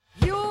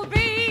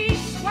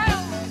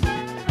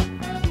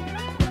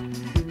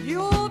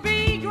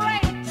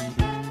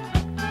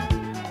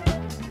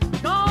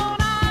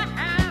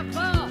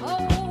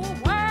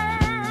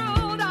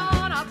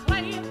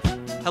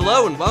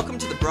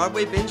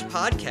Broadway Binge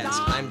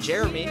Podcast. I'm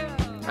Jeremy.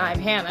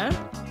 I'm Hannah.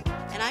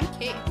 And I'm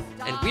Kate.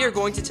 And we are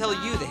going to tell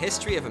you the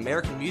history of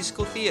American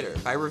musical theater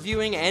by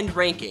reviewing and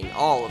ranking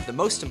all of the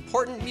most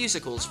important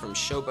musicals from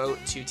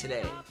Showboat to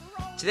today.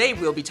 Today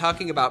we'll be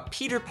talking about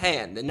Peter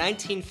Pan, the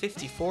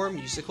 1954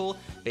 musical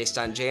based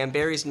on J.M.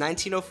 Barrie's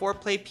 1904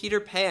 play Peter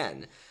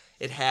Pan.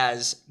 It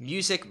has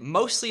music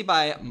mostly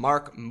by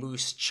Mark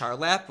Moose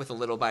Charlap with a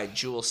little by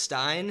Jewel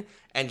Stein,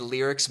 and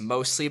lyrics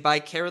mostly by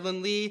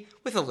Carolyn Lee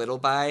with a little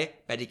by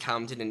Betty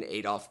Comden and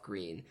Adolph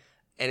Green.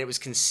 And it was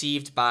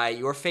conceived by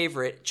your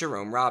favorite,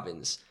 Jerome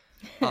Robbins.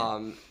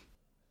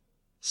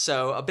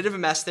 So a bit of a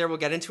mess there. We'll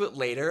get into it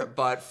later.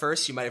 But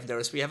first, you might have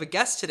noticed we have a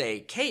guest today.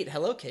 Kate.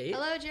 Hello, Kate.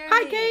 Hello, Jeremy.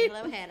 Hi, Kate.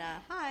 Hello,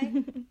 Hannah.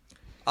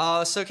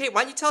 Hi. So, Kate,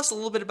 why don't you tell us a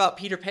little bit about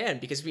Peter Pan?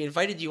 Because we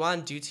invited you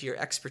on due to your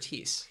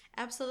expertise.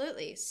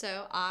 Absolutely.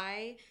 So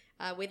I,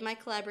 with my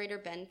collaborator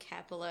Ben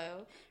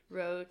Capello,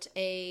 wrote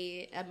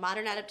a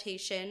modern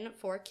adaptation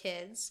for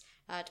kids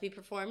to be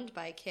performed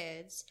by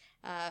kids.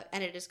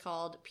 And it is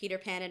called Peter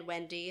Pan and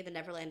Wendy, the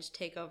Neverland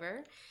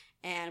Takeover.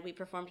 And we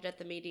performed it at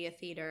the Media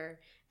Theater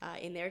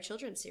in their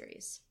children's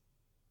series.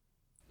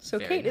 So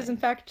Very Kate nice. is, in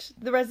fact,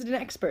 the resident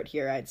expert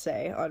here, I'd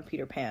say, on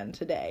Peter Pan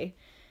today.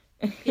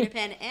 Peter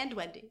Pan and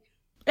Wendy.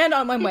 And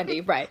on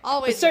Wendy, right.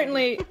 Always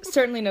But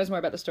certainly knows more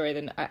about the story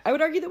than I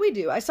would argue that we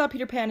do. I saw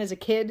Peter Pan as a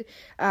kid.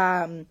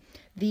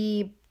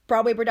 The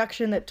Broadway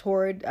production that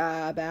toured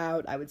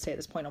about, I would say at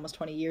this point, almost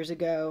 20 years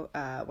ago,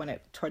 when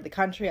it toured the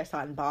country. I saw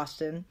it in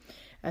Boston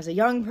as a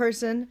young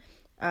person.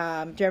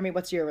 Jeremy,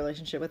 what's your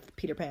relationship with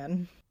Peter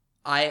Pan?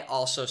 I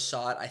also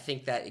saw it. I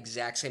think that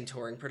exact same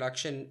touring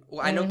production.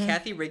 Well, I know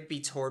Kathy Rigby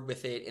toured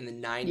with it in the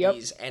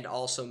 90s and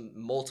also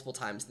multiple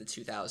times in the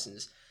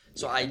 2000s.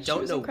 So I don't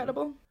She was know.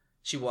 incredible.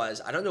 She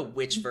was. I don't know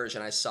which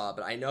version I saw,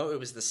 but I know it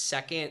was the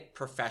second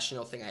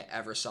professional thing I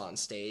ever saw on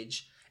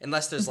stage.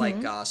 Unless there's like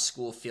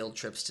school field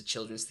trips to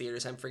children's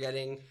theaters I'm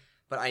forgetting.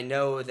 But I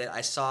know that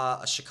I saw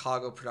a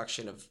Chicago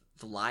production of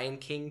the Lion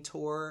King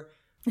tour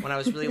when I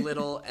was really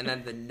little. And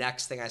then the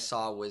next thing I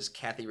saw was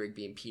Kathy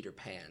Rigby and Peter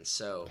Pan.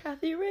 So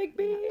Kathy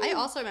Rigby. I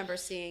also remember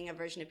seeing a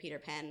version of Peter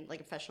Pan, like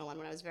a professional one,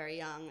 when I was very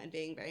young and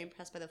being very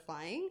impressed by the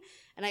flying.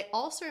 And I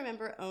also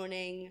remember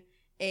owning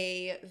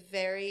a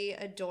very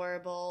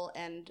adorable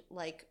and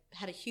like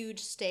had a huge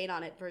stain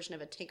on it version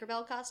of a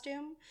Tinkerbell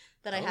costume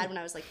that I had when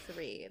I was like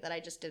 3 that I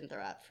just didn't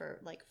throw out for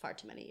like far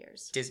too many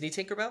years. Disney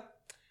Tinkerbell?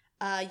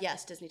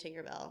 Yes, Disney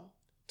Tinkerbell.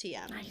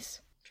 TM.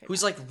 Nice.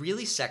 Who's like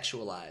really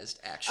sexualized,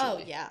 actually.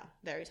 Oh yeah,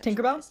 very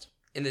Tinkerbell? sexualized.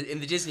 In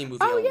the Disney movie.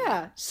 Oh, only.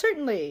 yeah,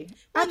 certainly.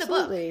 Well,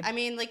 Absolutely. in the book, I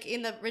mean, like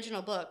in the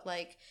original book,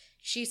 like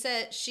she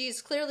said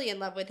she's clearly in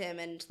love with him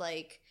and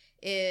like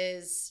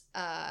is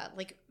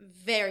like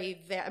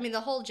very, very, I mean,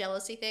 the whole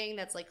jealousy thing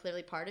that's like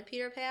clearly part of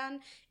Peter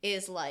Pan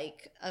is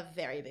like a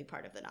very big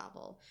part of the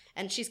novel,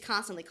 and she's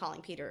constantly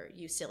calling Peter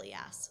you silly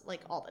ass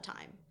like all the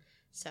time.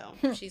 So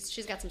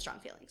she's got some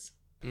strong feelings.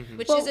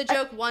 Which is a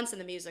joke once in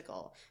the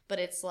musical, but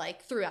it's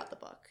like throughout the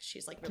book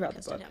she's like really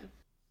pissed at him.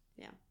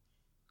 Yeah.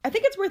 I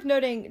think it's worth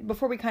noting,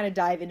 before we kind of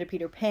dive into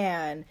Peter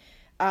Pan,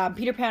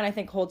 Peter Pan, I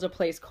think, holds a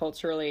place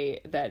culturally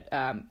that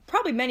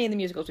probably many of the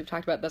musicals we've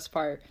talked about thus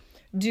far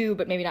do,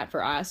 but maybe not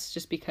for us,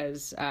 just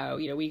because,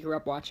 we grew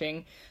up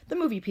watching the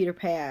movie Peter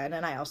Pan,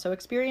 and I also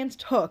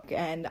experienced Hook,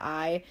 and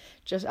I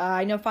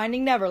know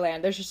Finding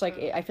Neverland. There's just, like,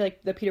 I feel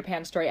like the Peter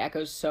Pan story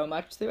echoes so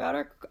much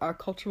throughout our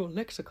cultural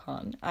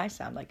lexicon. I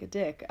sound like a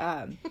dick.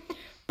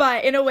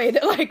 But in a way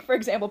that, like, for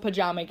example,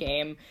 Pajama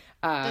Game,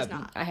 Does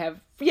not. I have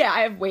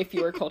way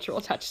fewer cultural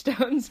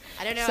touchdones.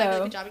 I don't know, So, I play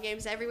pajama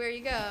games everywhere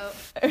you go.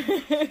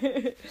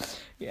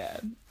 yeah.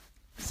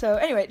 So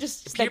anyway,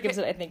 just Peter that gives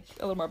Pan- it, I think,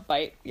 a little more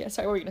bite. Yeah,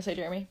 sorry, what were you going to say,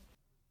 Jeremy?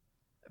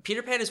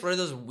 Peter Pan is one of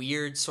those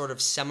weird sort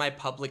of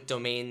semi-public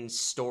domain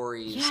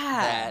stories Yeah.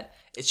 that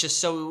it's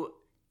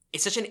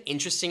such an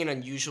interesting and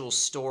unusual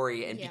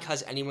story, and Yeah.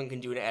 because anyone can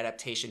do an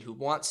adaptation who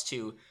wants to,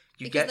 you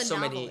Because get the so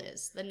novel many.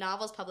 is. The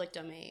novel's public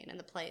domain and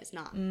the play is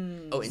not.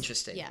 Oh,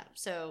 interesting. Yeah,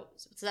 so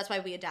that's why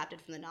we adapted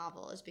from the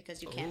novel, is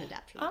because you can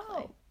adapt from the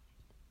play. Oh,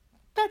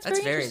 that's That's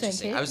very very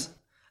interesting. interesting.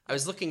 I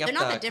was looking up They're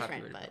not the that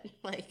different, copyright-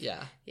 but like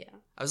Yeah. yeah.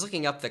 I was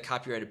looking up the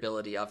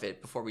copyrightability of it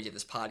before we did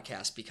this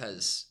podcast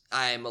because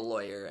I'm a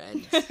lawyer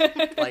and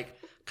like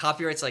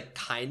copyright's like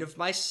kind of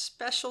my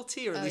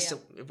specialty, or at least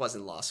yeah. it was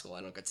in law school.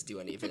 I don't get to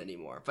do any of it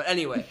anymore. But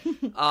anyway,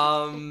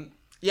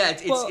 yeah,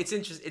 it's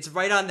interesting. It's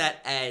right on that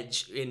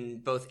edge in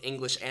both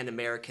English and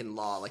American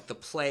law. Like the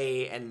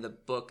play and the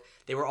book,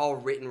 they were all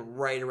written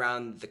right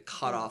around the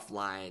cutoff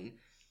line.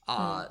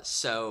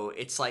 So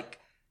it's like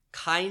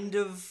kind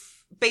of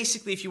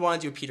basically, if you want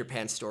to do a Peter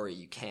Pan story,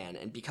 you can,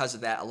 and because of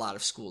that, a lot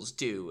of schools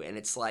do, and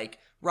it's like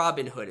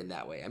Robin Hood in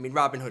that way. I mean,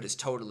 Robin Hood is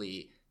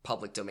totally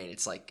public domain.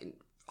 It's like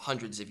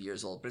hundreds of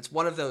years old, but it's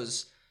one of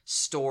those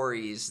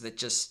stories that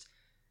just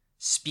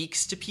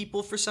speaks to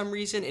people for some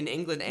reason in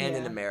England and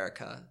in Yeah.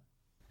 America.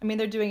 I mean,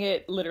 they're doing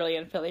it literally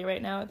in Philly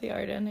right now at the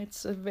Arden.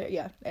 It's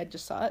Ed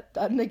just saw it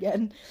done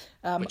again.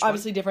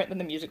 Obviously different than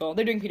the musical.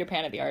 They're doing Peter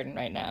Pan at the Arden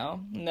right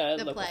now, in the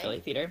local play. Philly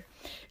theater.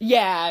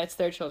 Yeah, it's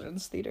their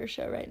children's theater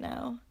show right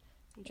now.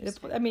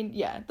 I mean,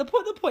 yeah. The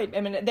point.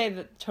 I mean, they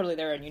have totally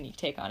their own unique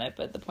take on it,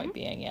 but the point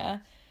being, yeah.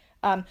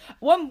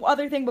 One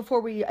other thing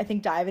before we, I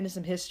think, dive into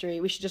some history,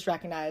 we should just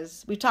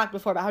recognize, we've talked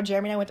before about how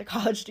Jeremy and I went to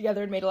college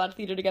together and made a lot of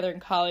theater together in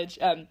college.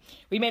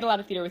 We made a lot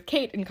of theater with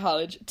Kate in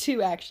college,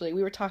 too, actually.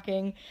 We were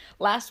talking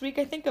last week,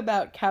 I think,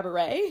 about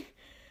Cabaret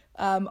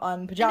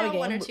on Pajama Game.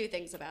 One or two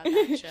things about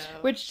that show.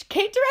 Which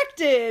Kate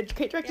directed.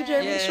 Kate directed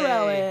Jeremy Yay.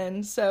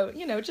 Sherellen. So,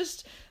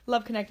 just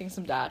love connecting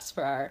some dots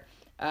for our,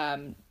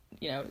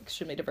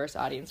 extremely diverse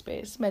audience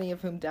base, many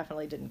of whom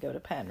definitely didn't go to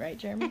Penn, right,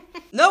 Jeremy?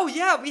 No,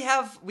 yeah, we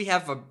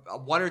have a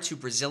one or two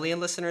Brazilian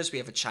listeners. We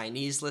have a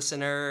Chinese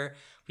listener.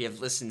 We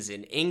have listens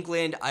in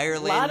England,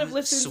 Ireland, a lot of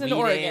listens Sweden, in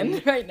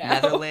Oregon right now.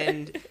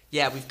 Netherlands.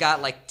 Yeah, we've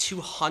got like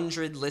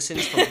 200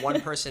 listens from one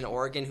person in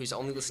Oregon who's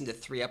only listened to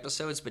 3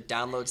 episodes but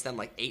downloads them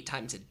like 8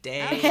 times a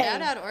day. Oh,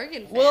 shout out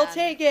Oregon fan. We'll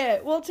take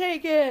it.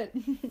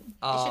 They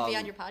should be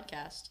on your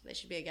podcast. They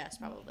should be a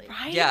guest, probably.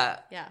 Right? Yeah.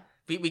 Yeah.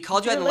 We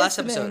called you out in the last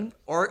episode.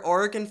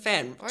 Oregon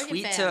fan. Oregon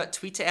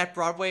tweet to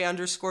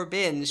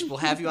 @Broadway_binge. We'll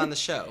have you on the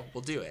show.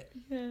 We'll do it.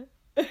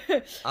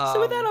 So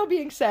with that all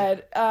being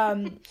said,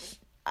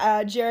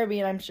 Jeremy,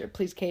 and I'm sure,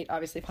 please, Kate,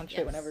 obviously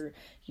punctuate whenever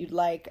you'd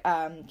like.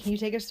 Can you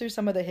take us through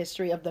some of the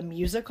history of the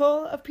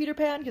musical of Peter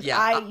Pan? Because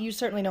you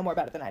certainly know more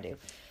about it than I do.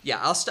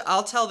 Yeah,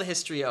 I'll tell the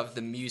history of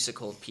the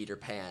musical of Peter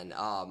Pan,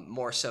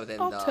 more so than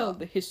tell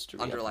the history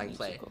underlying of the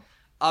play.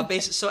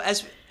 musical.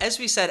 So as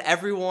we said,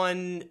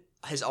 everyone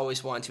has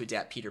always wanted to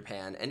adapt Peter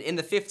Pan, and in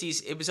the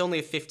 50s, it was only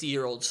a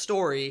 50-year-old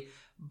story,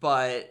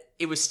 but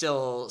it was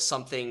still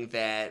something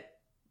that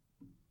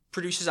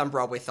producers on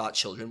Broadway thought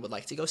children would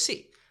like to go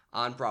see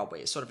on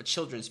Broadway. It's sort of a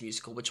children's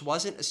musical, which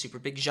wasn't a super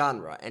big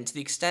genre, and to the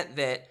extent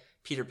that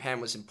Peter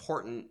Pan was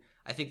important,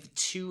 I think the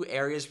 2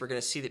 areas we're going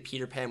to see that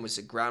Peter Pan was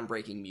a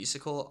groundbreaking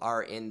musical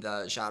are in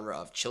the genre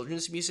of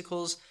children's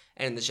musicals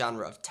and in the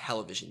genre of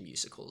television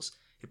musicals.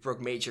 It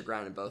broke major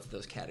ground in both of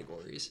those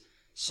categories.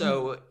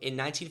 So in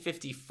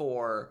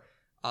 1954,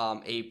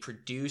 a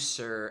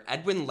producer,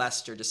 Edwin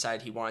Lester,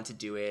 decided he wanted to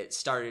do it,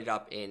 started it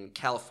up in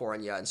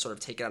California and sort of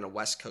take it on a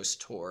West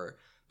Coast tour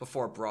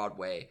before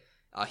Broadway.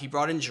 He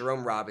brought in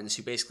Jerome Robbins,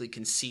 who basically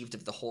conceived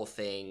of the whole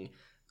thing,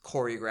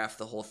 choreographed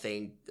the whole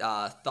thing,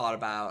 thought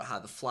about how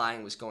the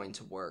flying was going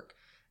to work.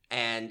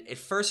 And at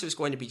first it was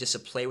going to be just a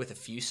play with a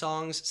few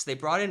songs, so they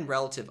brought in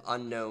relative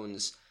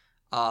unknowns,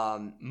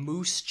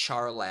 Moose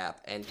Charlap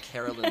and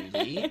Carolyn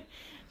Lee.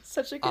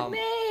 Such a good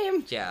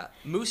name. Yeah,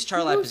 Moose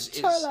Charlap Moose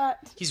Charlap.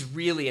 He's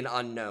really an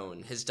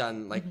unknown. Has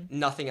done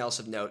nothing else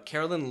of note.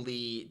 Carolyn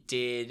Lee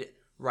did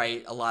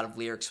write a lot of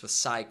lyrics with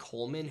Cy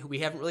Coleman, who we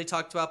haven't really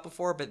talked about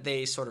before, but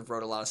they sort of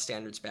wrote a lot of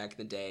standards back in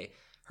the day.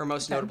 Her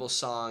most notable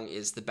song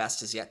is "The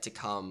Best Is Yet to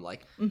Come,"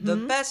 the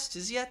best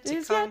is yet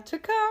to come. Yet to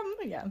come.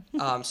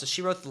 Yeah. So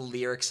she wrote the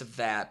lyrics of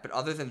that, but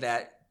other than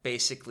that,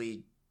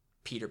 basically,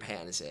 Peter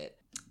Pan is it.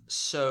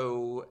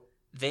 So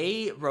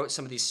they wrote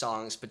some of these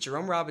songs, but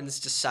Jerome Robbins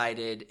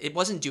decided it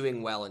wasn't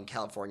doing well in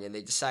California, and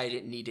they decided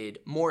it needed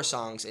more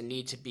songs and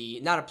need to be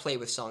not a play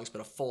with songs,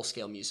 but a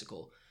full-scale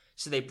musical.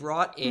 So they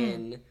brought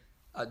in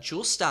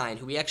Jules Stein,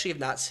 who we actually have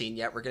not seen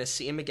yet. We're going to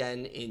see him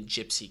again in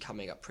Gypsy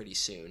coming up pretty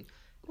soon.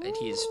 And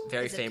he is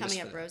very famous.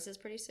 Coming up Roses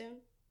pretty soon?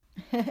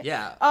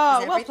 Yeah.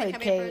 Oh, Is well everything played, coming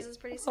up Kate. Roses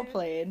pretty soon? Well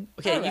played.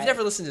 Okay, All you've right.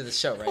 never listened to the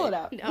show, right? Pull it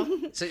out.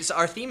 No. So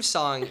our theme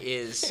song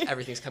is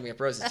 "Everything's Coming Up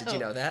Roses." Did you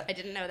know that? I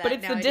didn't know that. But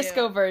it's Now the I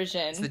disco do.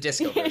 version. It's the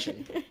disco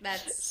version.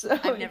 That's So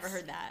I've never it's-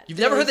 heard that. You've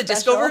never heard the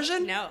disco special?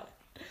 version? No.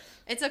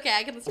 It's okay.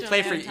 I can listen We'll to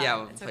it play on for my yeah. own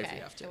We'll time. play It's for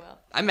you okay. after. I will.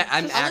 I'm I'll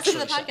actually listen to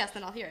the shocked. podcast,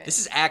 then I'll hear it. This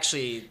is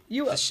actually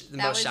You will. the That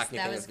most was- shocking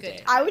that thing was of the good.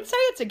 day. I would say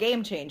it's a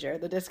game changer,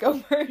 the disco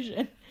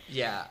version.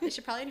 Yeah, They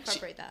should probably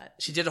incorporate that.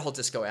 she did a whole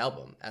disco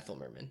album, Ethel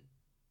Merman.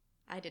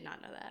 I did not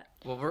know that.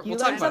 Well, You we'll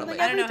talk learn about it something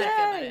later. I don't know how to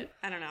feel about day. it.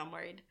 I don't know. I'm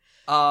worried.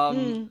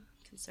 Um,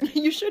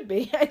 You should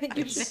be. I think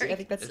you I'm should. very- I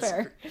think that's it's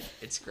fair.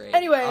 it's great.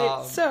 Anyway,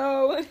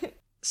 So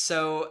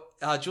so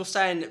Jules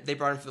Stein, they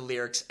brought him for the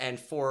lyrics and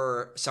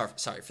for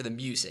the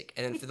music,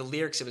 and then for the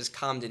lyrics it was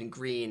Comden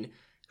Green,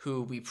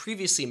 who we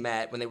previously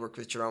met when they worked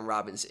with Jerome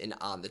Robbins in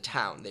On the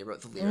Town. They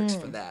wrote the lyrics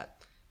for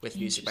that with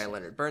music by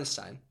Leonard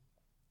Bernstein.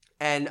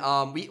 And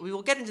we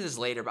will get into this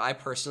later, but I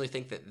personally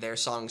think that their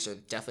songs are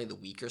definitely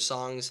the weaker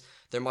songs.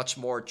 They're much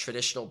more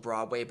traditional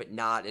Broadway, but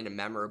not in a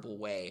memorable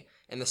way.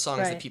 And the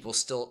songs that Right. people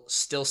still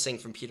sing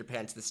from Peter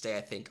Pan to this day,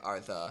 I think, are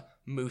the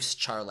Moose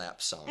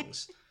Charlap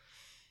songs.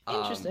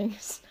 interesting.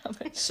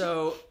 Stop it.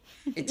 So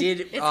it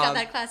did. It's got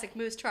that classic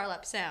Moose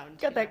Charlap sound.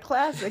 Got that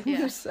classic Yeah.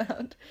 new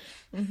sound.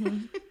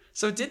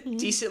 So it did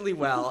decently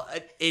well.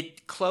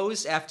 It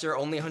closed after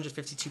only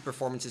 152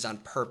 performances on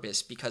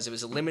purpose because it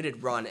was a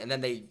limited run, and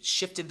then they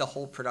shifted the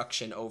whole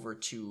production over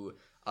to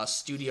a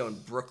studio in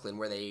Brooklyn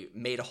where they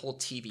made a whole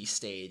TV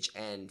stage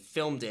and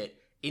filmed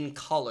it in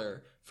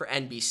color for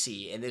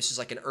NBC. And this was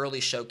like an early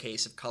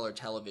showcase of color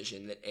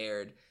television that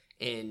aired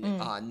in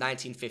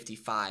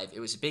 1955. It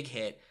was a big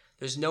hit.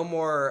 There's no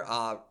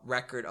more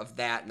record of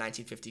that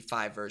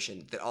 1955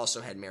 version that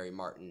also had Mary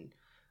Martin.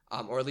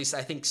 Or at least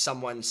I think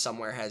someone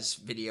somewhere has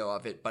video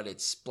of it, but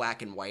it's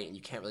black and white and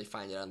you can't really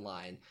find it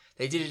online.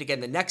 They did it again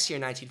the next year,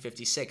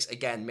 1956.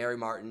 Again, Mary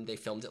Martin, they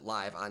filmed it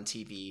live on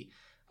TV.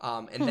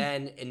 And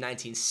then in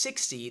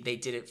 1960, they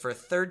did it for a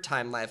third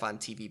time live on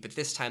TV, but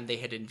this time they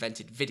had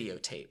invented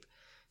videotape.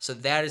 So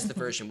that is the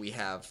version we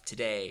have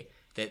today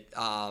that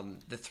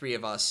the three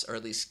of us, or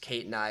at least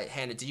Kate and I.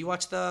 Hannah, did you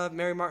watch the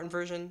Mary Martin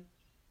version?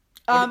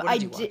 What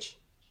did you watch?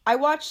 I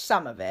watched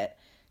some of it.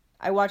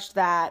 I watched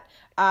that.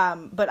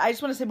 But I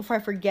just want to say before I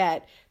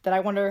forget that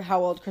I wonder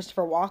how old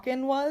Christopher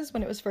Walken was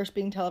when it was first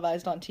being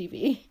televised on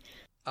TV.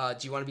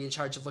 Do you want to be in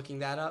charge of looking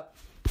that up?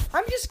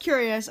 I'm just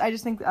curious. I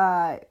just think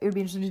it would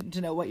be interesting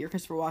to know what year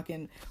Christopher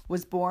Walken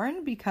was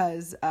born,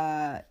 because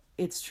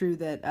it's true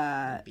that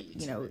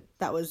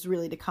that was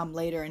really to come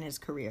later in his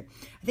career.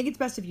 I think it's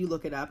best if you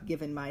look it up,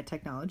 given my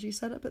technology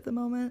setup at the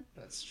moment.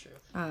 That's true.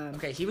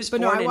 Okay, he was but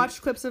born no, I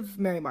watched clips of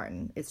Mary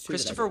Martin. It's true.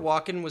 Christopher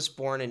Walken was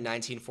born in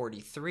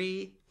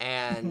 1943,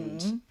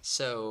 and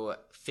so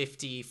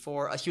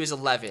 54. He was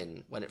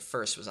 11 when it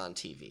first was on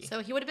TV. So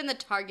he would have been the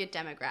target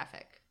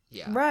demographic.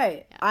 Yeah.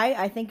 Right. Yeah.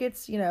 I think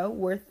it's,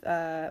 worth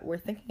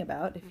thinking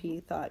about if he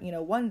thought,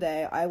 one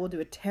day I will do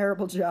a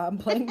terrible job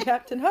playing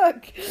Captain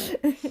Hook.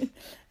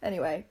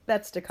 Anyway,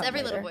 that's to come. It's every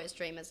later. little boy's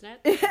dream, isn't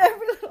it?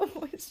 Every little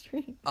boy's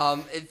dream.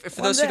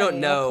 For those who don't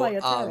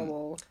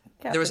know,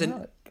 there was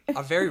a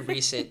very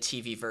recent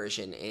TV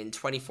version in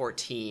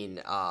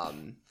 2014.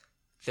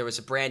 There was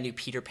a brand new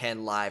Peter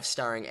Pan live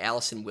starring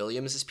Allison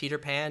Williams as Peter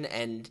Pan,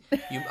 and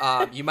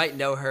you might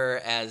know her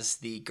as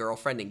the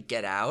girlfriend in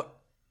Get Out.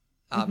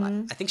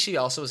 I think she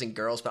also was in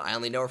Girls, but I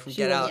only know her from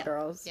Get Out.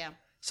 Girls. Yeah.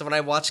 So when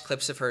I watched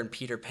clips of her in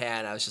Peter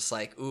Pan, I was just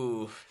like,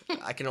 ooh,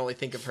 I can only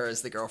think of her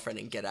as the girlfriend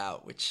in Get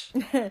Out, which...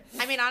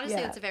 I mean,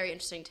 honestly, it's a very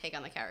interesting take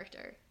on the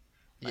character.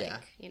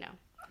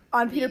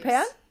 On Peter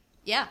Pan?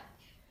 Yeah.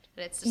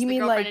 It's just the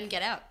girlfriend in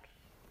Get Out.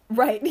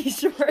 Right,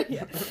 sure,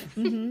 yeah.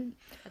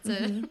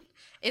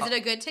 Is it a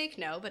good take?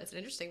 No, but it's an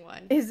interesting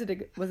one.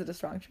 Was it a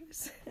strong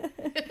choice?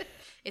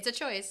 It's a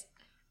choice.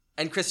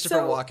 And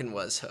Christopher Walken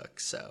was Hook,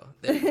 so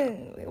there you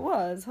go. It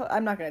was.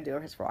 I'm not going to do a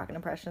Christopher Walken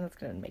impression. That's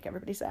going to make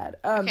everybody sad.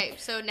 Okay,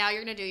 so now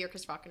you're going to do your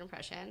Christopher Walken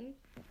impression.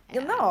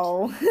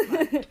 No.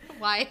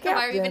 Why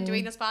are we even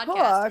doing this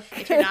podcast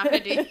if you're not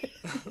going to do...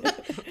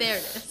 There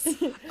it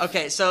is.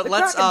 Okay, so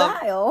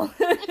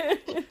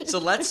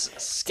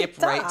let's skip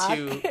right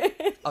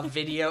to a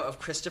video of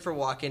Christopher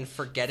Walken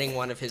forgetting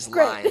one of his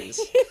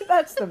lines.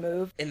 That's the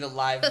move. In the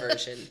live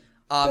version.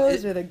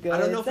 Those are the good. I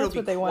don't know if That's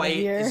it'll be quite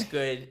hear. as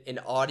good in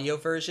audio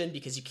version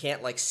because you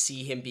can't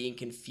see him being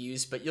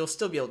confused, but you'll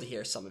still be able to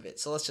hear some of it.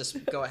 So let's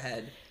just go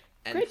ahead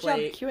and Great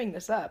play. job queuing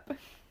this up.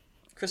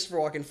 Christopher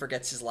Walken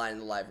forgets his line in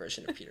the live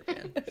version of Peter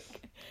Pan.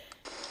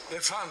 They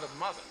found a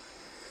mother.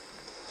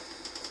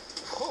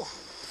 Oh,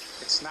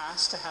 it's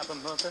nice to have a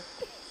mother.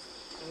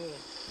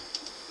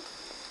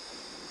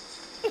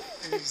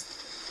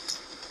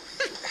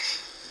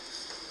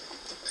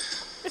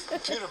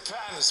 Peter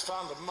Pan has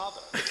found a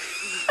mother.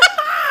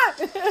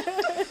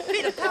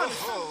 Peter Pan.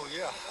 Oh,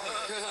 yeah.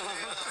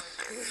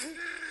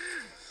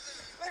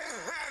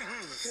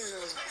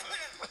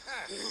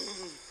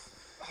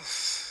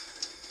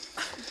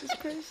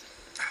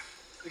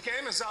 The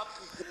game is up.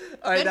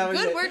 All right,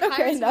 Good work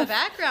Pirates in the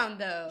background,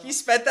 though. He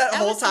spent that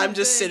whole time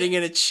just sitting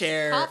in a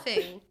chair.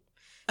 Coughing.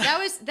 That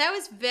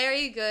was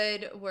very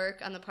good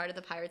work on the part of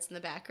the pirates in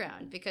the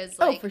background because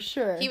for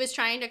sure. He was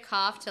trying to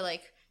cough to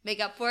make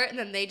up for it, and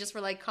then they just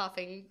were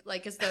coughing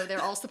as though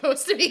they're all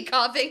supposed to be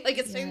coughing,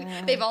 it's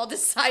they've all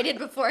decided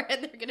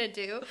beforehand they're gonna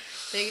do.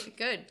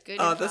 Good.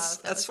 Oh,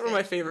 that's one of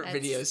my favorite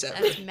videos ever.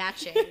 That's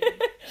matching.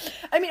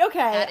 I mean,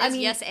 okay.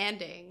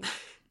 Yes-anding.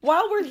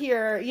 While we're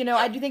here,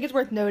 I do think it's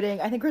worth noting.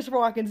 I think Christopher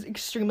Walken's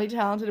extremely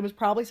talented and was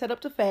probably set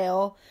up to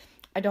fail.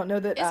 I don't know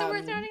that. Is it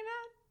worth noting that?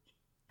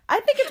 I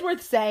think it's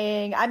worth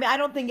saying. I mean, I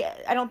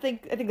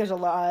think there's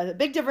a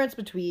big difference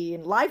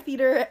between live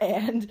theater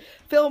and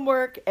film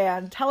work,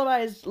 and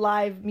televised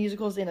live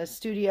musicals in a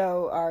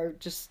studio are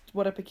just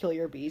what a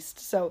peculiar beast.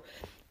 So,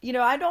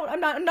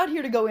 I'm not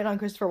here to go in on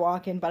Christopher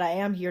Walken, but I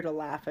am here to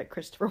laugh at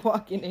Christopher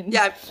Walken in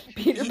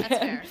Peter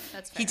Pan.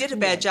 That's fair. He did a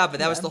bad job, but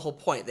that was the whole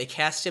point. They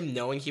cast him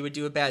knowing he would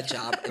do a bad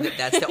job, and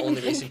that's the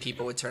only reason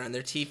people would turn on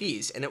their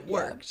TVs, and it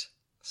worked.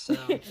 So,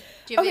 do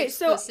you have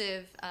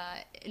exclusive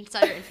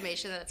insider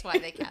information that's why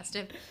they cast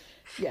him?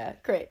 Yeah,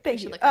 great.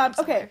 Thank you.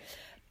 Okay,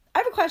 I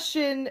have a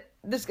question.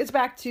 This gets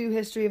back to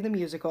history of the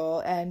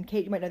musical, and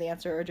Kate, you might know the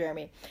answer, or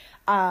Jeremy.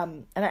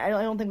 And I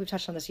don't think we've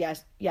touched on this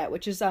yet,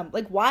 which is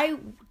why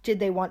did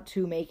they want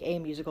to make a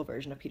musical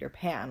version of Peter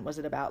Pan? Was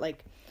it about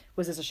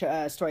was this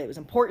a story that was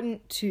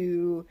important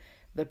to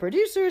the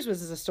producers? Was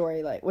this a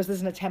story was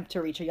this an attempt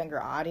to reach a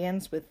younger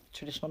audience with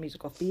traditional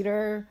musical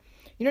theater?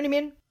 You know what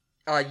I mean?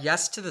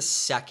 Yes to the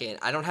second.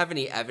 I don't have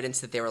any evidence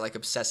that they were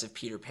obsessive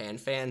Peter Pan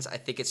fans. I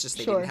think it's just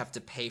they didn't have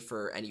to pay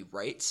for any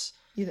rights.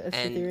 Yeah, that's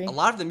and the theory. A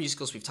lot of the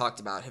musicals we've talked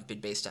about have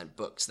been based on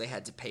books. They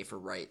had to pay for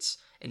rights,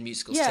 and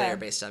musicals today are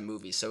based on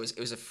movies. So it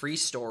was a free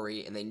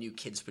story, and they knew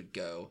kids would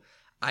go.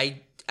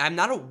 I'm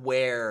not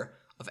aware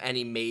of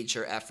any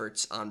major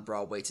efforts on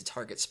Broadway to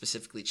target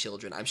specifically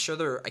children. I'm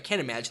sure I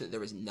can't imagine that there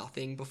was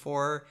nothing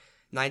before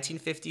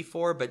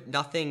 1954, but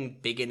nothing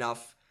big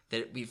enough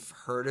that we've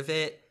heard of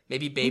it.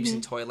 Maybe Babes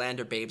in Toyland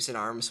or Babes in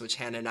Arms, which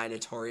Hannah and I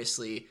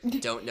notoriously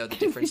don't know the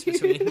difference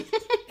between.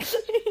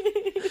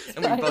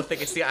 And we both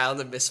think it's the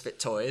Island of Misfit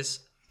Toys.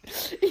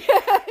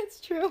 Yeah, it's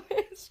true.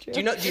 It's true. Do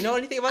you know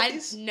anything about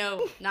these?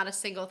 No, not a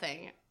single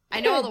thing. I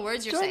know all the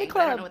words you're Join the saying,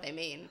 but I don't club. know what they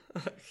mean.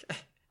 Okay.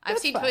 I've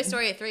seen Toy fine.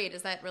 Story 3.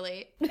 Does that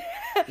relate? Yeah,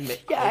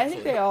 I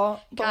think they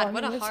all. God, belong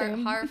what in a the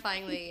same-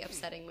 horrifyingly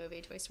upsetting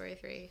movie, Toy Story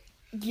 3.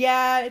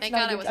 Yeah, it's Thank not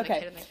God I good- wasn't okay. a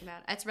kid when that came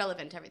out. It's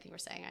relevant to everything we're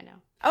saying, I know.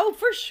 Oh,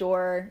 for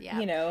sure. Yeah.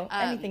 You know,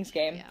 anything's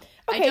game. Yeah.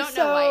 Okay, I don't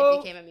so know why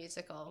it became a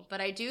musical, but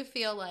I do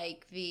feel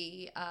like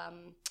the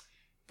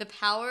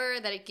power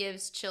that it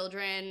gives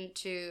children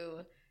to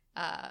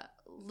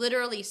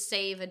literally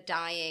save a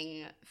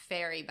dying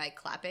fairy by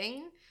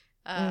clapping,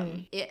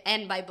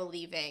 and by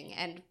believing,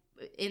 and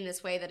in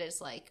this way that is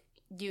like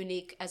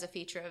unique as a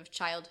feature of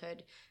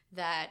childhood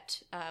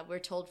that we're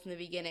told from the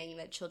beginning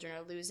that children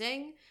are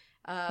losing.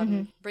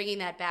 Bringing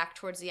that back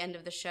towards the end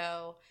of the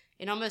show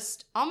in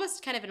almost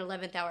kind of an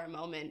 11th hour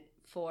moment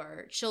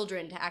for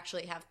children to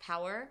actually have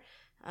power,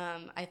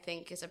 I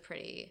think is a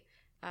pretty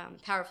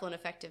powerful and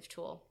effective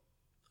tool.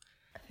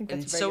 I think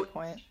that's And a very so- good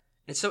point.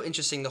 It's so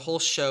interesting. The whole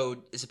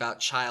show is about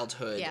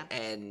childhood Yeah.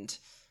 and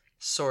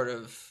sort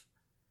of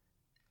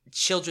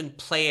children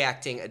play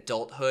acting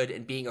adulthood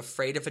and being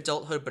afraid of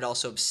adulthood, but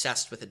also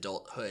obsessed with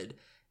adulthood.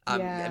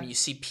 Yeah. I mean, you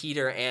see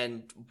Peter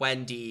and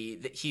Wendy.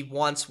 That he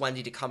wants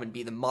Wendy to come and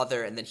be the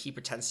mother, and then he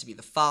pretends to be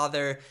the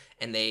father,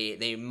 and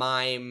they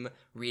mime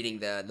reading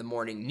the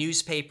morning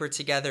newspaper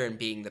together and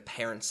being the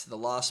parents to the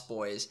Lost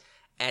Boys.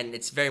 And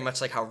it's very much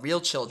like how real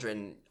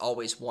children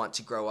always want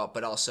to grow up,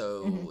 but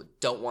also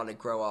don't want to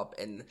grow up.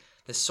 And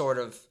this sort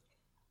of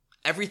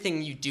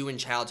everything you do in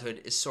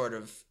childhood is sort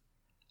of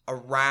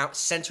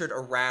centered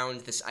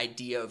around this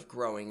idea of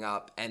growing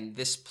up. And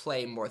this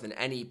play, more than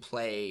any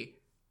play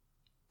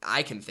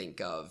I can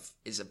think of,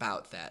 is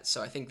about that.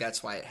 So I think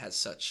that's why it has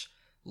such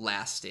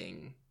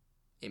lasting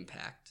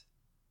impact.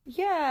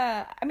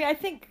 Yeah, I mean, I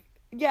think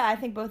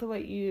both of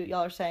what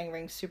y'all are saying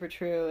rings super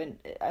true, and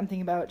I'm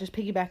thinking about just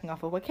piggybacking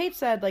off of what Kate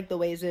said, like the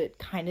ways it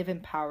kind of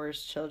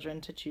empowers children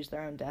to choose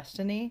their own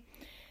destiny.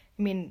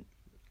 I mean,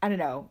 I don't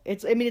know.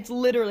 It's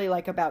literally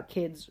like about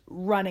kids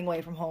running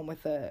away from home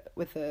with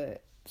a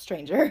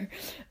stranger.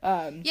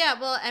 Yeah,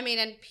 well, I mean,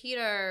 and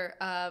Peter,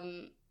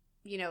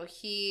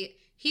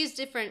 he's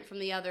different from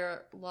the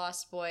other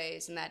Lost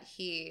Boys in that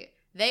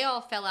they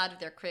all fell out of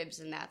their cribs,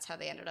 and that's how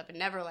they ended up in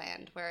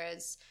Neverland.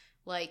 Whereas,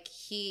 like,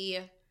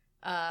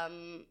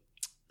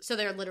 so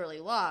they're literally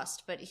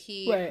lost, but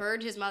he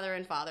heard his mother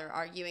and father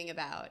arguing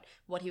about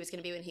what he was going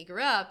to be when he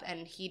grew up,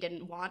 and he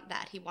didn't want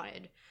that. He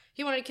wanted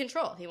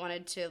control. He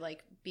wanted to,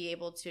 like, be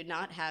able to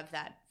not have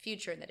that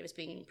future that was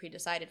being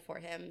pre-decided for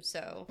him.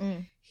 So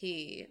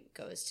he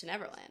goes to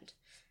Neverland.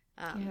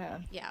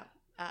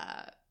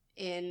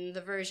 In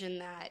the version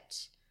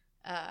that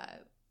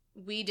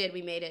we did,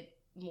 we made it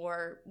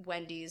more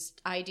Wendy's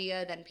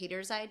idea than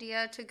Peter's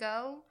idea to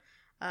go,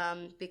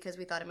 because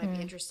we thought it might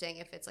be interesting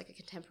if it's like a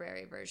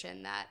contemporary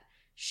version that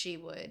she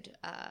would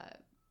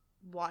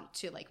want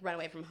to, like, run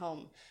away from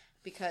home,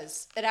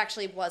 because it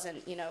actually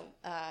wasn't,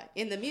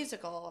 in the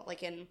musical,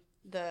 like in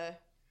the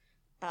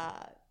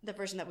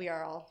version that we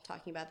are all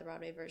talking about, the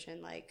Broadway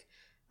version, like,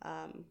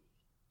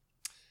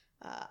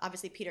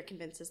 obviously Peter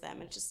convinces them,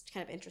 and it's just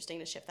kind of interesting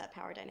to shift that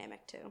power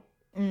dynamic too.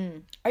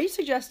 Are you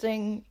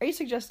suggesting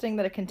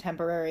that a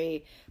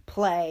contemporary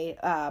play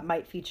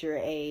might feature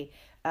a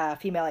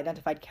female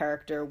identified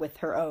character with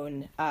her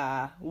own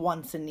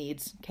wants and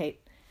needs, Kate?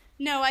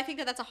 No, I think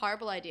that that's a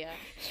horrible idea.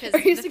 Are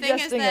Because you the thing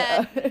is suggesting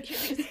that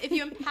if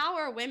you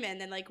empower women,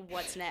 then, like,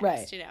 what's next?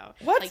 Right. like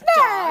What's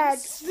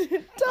dogs. next?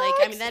 Like,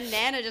 I mean, then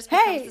Nana just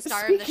becomes the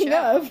star of the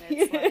show. And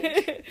it's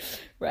like,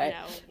 right.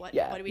 what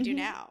do we do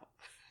now?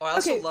 Oh, I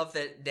also Okay. love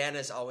that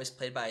Nana's always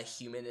played by a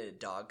human in a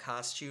dog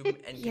costume,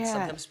 and can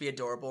sometimes be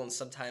adorable, and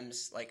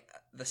sometimes, like,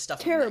 the stuff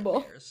Terrible.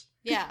 of nightmares.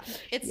 Yeah,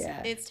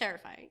 it's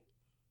terrifying.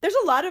 There's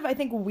a lot of, I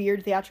think,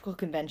 weird theatrical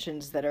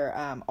conventions that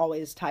are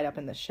always tied up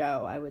in the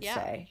show, I would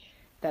say,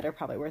 that are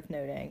probably worth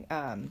noting.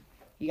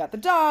 You got the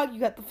dog, you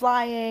got the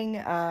flying.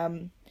 I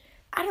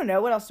don't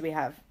know, what else do we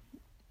have?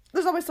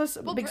 There's always this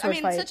big sword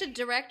fight. Such a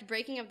direct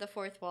breaking of the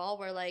fourth wall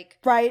where, like,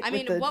 Right, I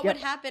mean, with the- what yep.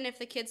 would happen if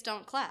the kids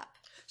don't clap?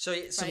 So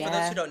Right. for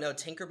those who don't know,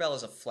 Tinkerbell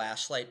is a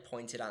flashlight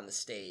pointed on the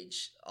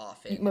stage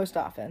often. Most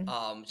often.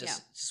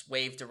 Just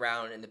waved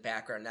around in the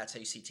background. That's how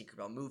you see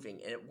Tinkerbell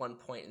moving. And at one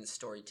point in the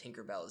story,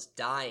 Tinkerbell is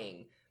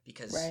dying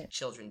because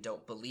children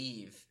don't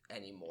believe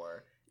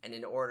anymore. And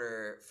in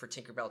order for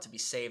Tinkerbell to be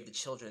saved, the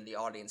children in the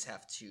audience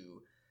have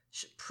to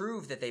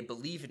prove that they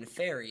believe in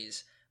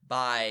fairies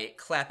by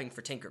clapping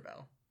for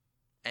Tinkerbell.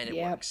 And it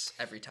works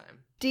every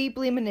time.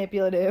 Deeply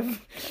manipulative.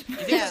 Do you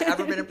think there's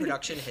ever been a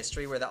production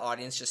history where the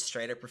audience just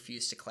straight up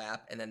refused to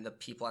clap, and then the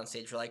people on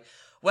stage were like,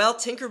 well,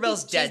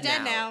 Tinkerbell's dead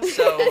now.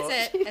 So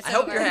That's it. It's I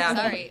hope over. you're happy.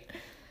 Sorry.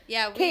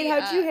 Yeah, Kate,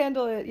 how'd you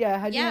handle it? Yeah,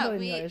 how'd you handle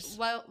it in yours?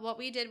 What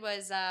we did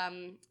was,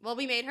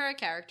 we made her a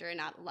character,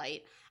 not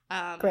Light.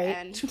 Great.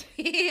 And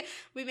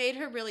we made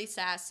her really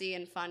sassy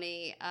and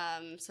funny,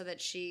 so that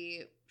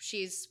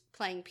she's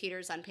playing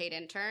Peter's unpaid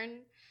intern.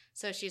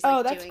 So she's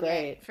like that's doing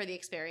great. it for the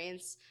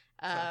experience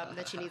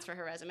that she needs for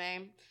her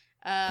resume.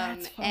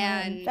 That's fun.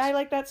 And I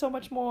like that so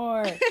much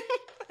more.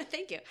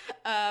 thank you.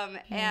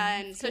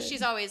 And so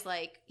she's always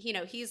like,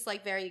 he's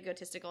like very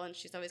egotistical, and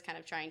she's always kind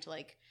of trying to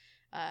like,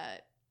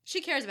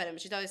 she cares about him,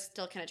 but she's always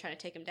still kind of trying to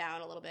take him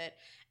down a little bit.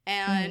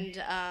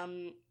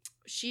 And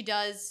she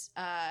does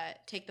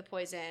take the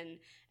poison,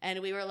 and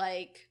we were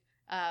like,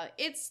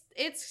 it's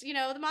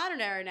the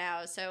modern era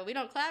now, so we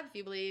don't clap if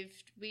you believe,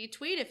 we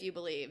tweet if you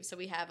believe. So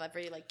we have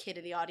every like kid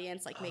in the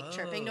audience like make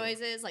chirping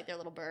noises like they're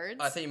little birds.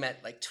 Oh, I thought you meant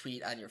like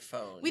tweet on your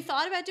phone. We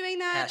thought about doing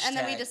that, and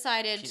then we Hashtag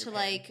decided Peter to Pan.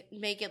 like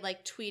make it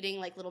like tweeting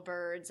like little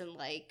birds, and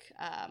like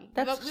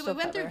That's we so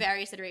went through clever.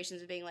 various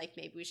iterations of being like,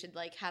 maybe we should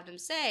like have them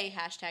say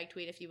hashtag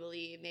tweet if you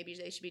believe. Maybe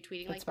they should be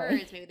tweeting That's like funny.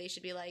 birds. Maybe they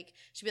should be like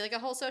a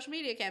whole social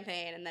media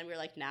campaign. And then we were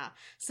like, nah.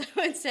 So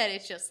instead,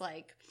 it's just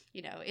like,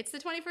 it's the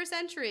 21st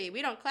century.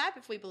 We don't clap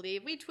if we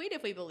believe. We tweet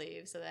if we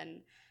believe. So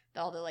then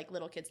all the like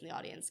little kids in the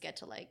audience get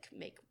to like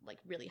make like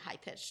really high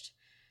pitched,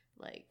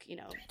 like,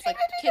 it's like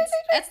kids.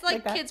 It's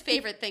like that. kids'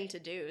 favorite thing to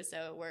do.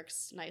 So it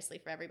works nicely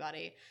for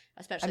everybody,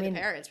 especially the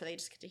parents, where they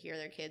just get to hear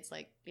their kids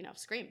like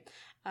scream.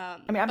 I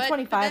mean, I'm but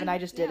 25 then, and I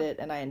just did it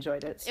and I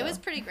enjoyed it. So. It was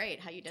pretty great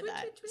how you did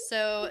that.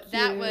 So Thank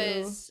that you.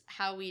 was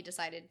how we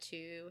decided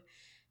to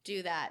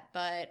do that.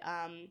 But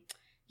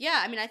yeah,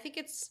 I mean, I think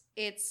it's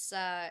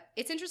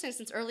interesting,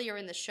 since earlier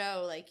in the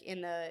show, like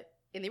in the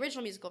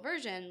original musical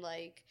version,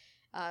 like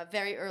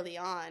very early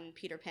on,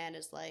 Peter Pan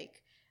is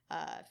like,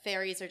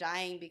 fairies are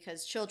dying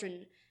because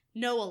children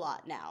know a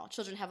lot now.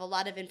 Children have a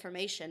lot of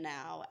information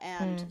now,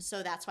 and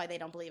so that's why they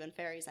don't believe in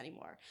fairies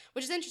anymore.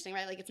 Which is interesting,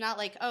 right? Like, it's not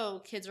like,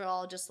 oh, kids are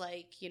all just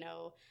like,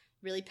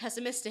 really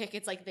pessimistic.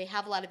 It's like they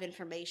have a lot of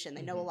information.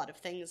 They know a lot of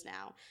things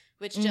now,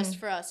 which just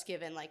for us,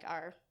 given like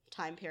our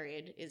time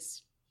period,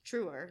 is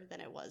truer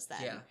than it was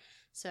then. Yeah.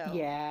 So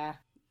Yeah.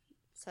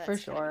 so that's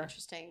for kind of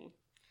sure. an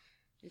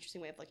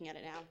interesting way of looking at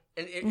it now.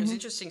 And it was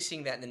interesting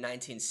seeing that in the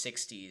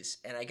 1960s,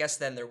 and I guess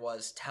then there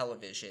was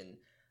television.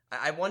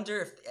 I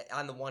wonder if,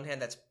 on the one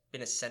hand, that's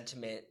been a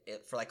sentiment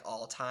for like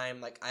all time.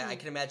 Like I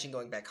can imagine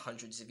going back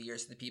hundreds of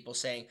years to the people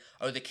saying,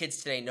 "Oh, the kids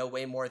today know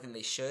way more than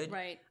they should."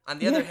 Right. On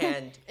the other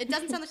hand, It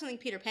doesn't sound like something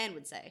Peter Pan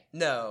would say.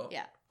 no.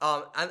 Yeah.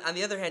 On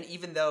the other hand,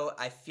 even though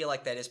I feel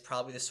like that is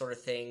probably the sort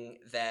of thing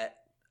that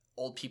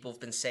old people have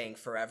been saying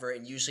forever,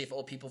 and usually if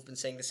old people have been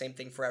saying the same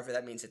thing forever,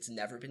 that means it's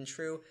never been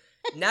true.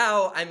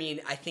 Now, I mean,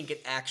 I think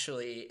it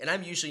actually, and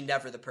I'm usually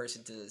never the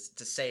person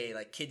to say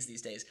like kids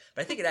these days,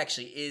 but I think it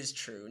actually is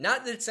true.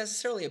 Not that it's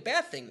necessarily a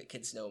bad thing that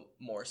kids know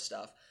more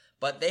stuff,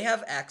 but they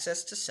have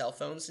access to cell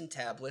phones and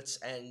tablets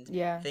and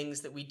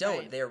things that we don't.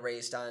 Right. They're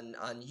raised on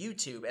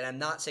YouTube, and I'm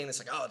not saying this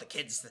like, oh, the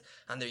kids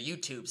on their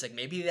YouTubes, like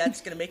maybe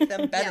that's going to make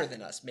them better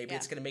than us. Maybe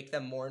it's going to make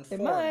them more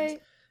informed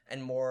might.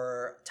 and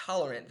more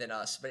tolerant than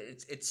us, but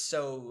it's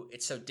so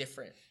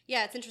different.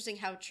 Yeah, it's interesting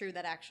how true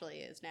that actually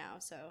is now.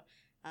 So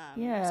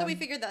Yeah. so we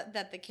figured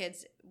that the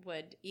kids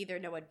would either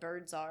know what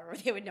birds are, or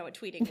they would know what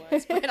tweeting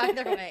was. But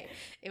either way,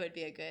 it would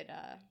be a good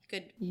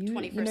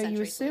 21st century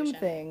you assume solution.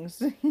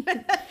 things.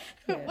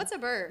 What's a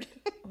bird?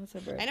 What's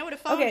a bird? I know what a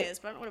phone Okay. is,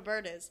 but I don't know what a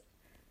bird is.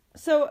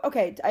 So,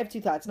 okay, I have two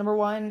thoughts. Number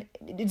one,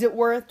 is it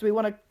worth, do we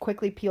want to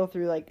quickly peel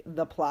through, like,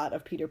 the plot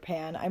of Peter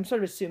Pan? I'm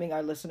sort of assuming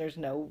our listeners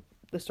know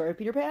the story of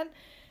Peter Pan.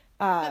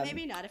 But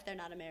maybe not if they're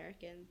not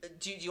American.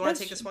 Do you want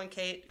to take this one,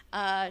 Kate?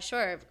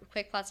 Sure.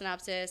 Quick plot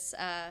synopsis.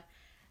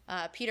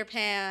 Peter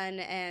Pan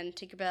and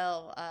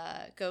Tinkerbell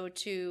go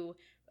to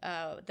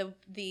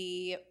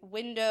the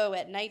window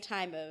at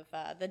nighttime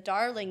of the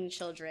Darling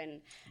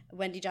children,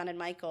 Wendy, John, and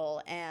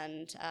Michael,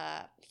 and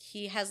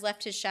he has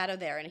left his shadow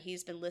there, and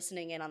he's been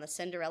listening in on the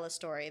Cinderella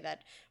story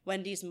that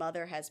Wendy's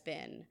mother has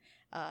been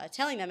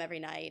telling them every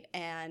night,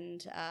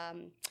 and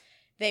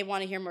they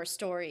want to hear more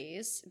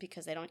stories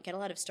because they don't get a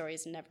lot of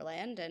stories in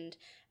Neverland, and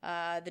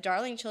the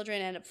Darling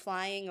children end up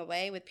flying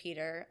away with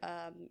Peter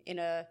in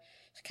a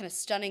kind of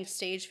stunning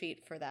stage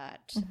feat for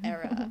that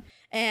era.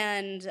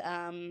 And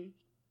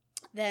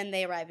then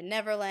they arrive in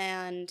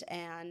Neverland,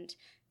 and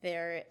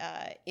they're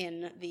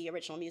in the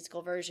original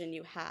musical version,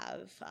 you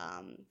have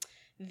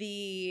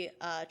the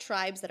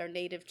tribes that are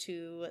native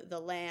to the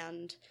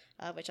land,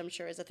 which I'm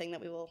sure is a thing that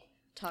we will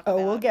talk about.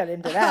 Oh, we'll get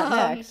into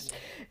that next.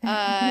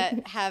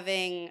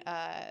 Having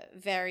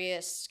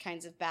various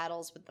kinds of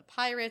battles with the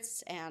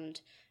pirates, and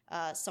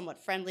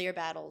somewhat friendlier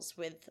battles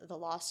with the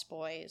Lost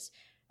Boys,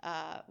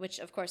 which,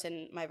 of course,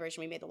 in my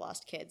version we made the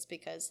Lost Kids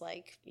because,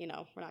 like, we're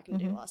not going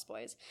to do Lost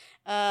Boys.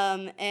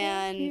 And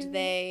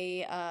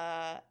they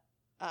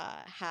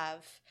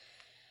have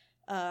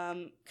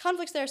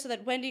conflicts there, so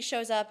that Wendy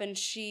shows up and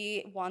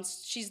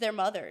she's their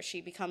mother.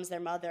 She becomes their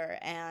mother,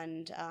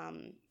 and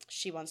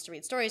she wants to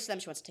read stories to them.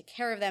 She wants to take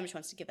care of them. She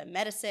wants to give them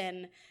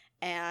medicine.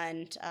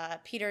 And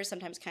Peter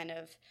sometimes kind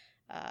of,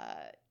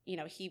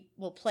 he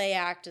will play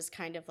act as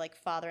kind of like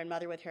father and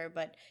mother with her,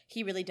 but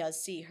he really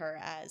does see her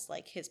as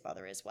like his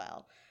mother as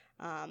well.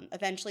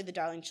 Eventually, the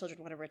Darling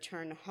children want to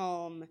return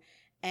home,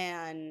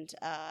 and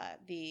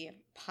the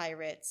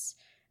pirates.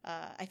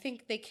 I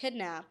think they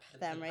kidnap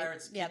them, The right?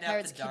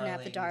 pirates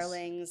kidnap the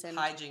darlings, and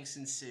hijinks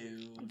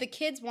ensue. the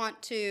kids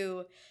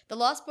the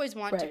Lost Boys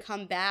want to Right.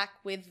 come back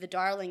with the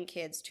darling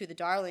kids to the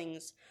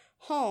darlings'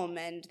 home,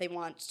 and they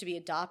want to be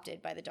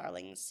adopted by the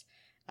darlings,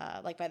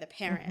 like by the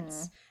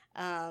parents,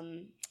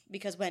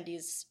 because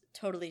Wendy's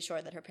totally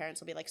sure that her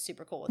parents will be like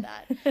super cool with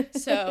that.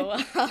 So,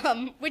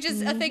 which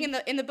is a thing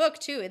in the book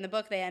too. In the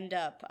book, they end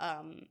up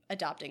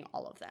adopting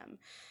all of them.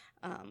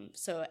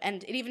 So,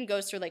 and it even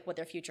goes through like what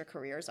their future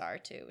careers are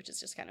too, which is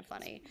just kind of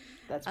funny.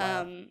 That's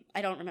wild.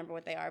 I don't remember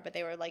what they are, but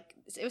they were like,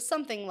 it was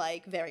something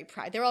like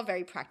they're all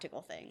very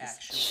practical things.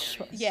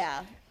 Actuaries.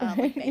 Yeah,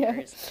 like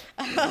bankers.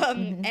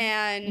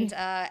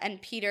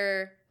 And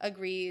Peter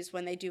agrees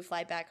when they do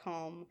fly back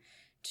home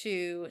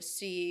to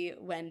see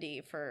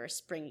Wendy for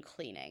spring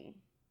cleaning.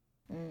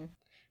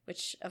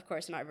 Which, of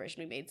course, in our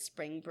version we made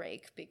spring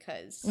break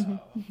because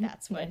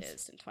that's what it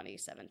is in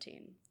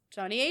 2017.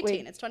 2018.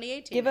 Wait, it's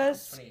 2018.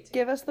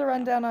 Give now. us the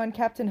rundown on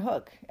Captain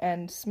Hook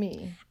and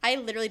Smee. I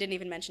literally didn't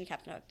even mention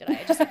Captain Hook, did I?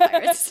 I just said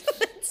pirates.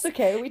 It's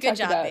okay. We Good talked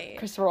job, about babe.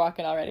 Christopher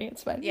Walken already.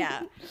 It's fine.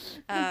 Yeah.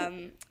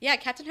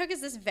 Captain Hook is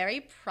this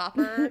very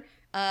proper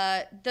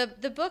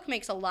the book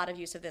makes a lot of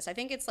use of this. I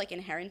think it's like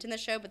inherent in the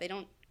show, but they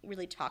don't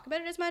really talk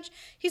about it as much.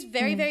 He's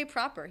very, very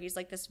proper. He's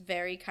like this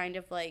very kind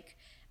of like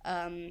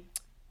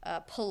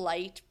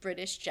polite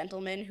British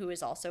gentleman who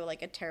is also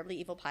like a terribly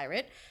evil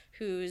pirate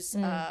whose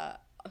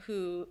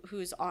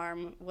whose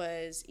arm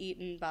was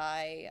eaten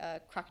by a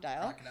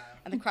crocodile.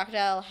 And the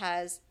crocodile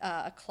has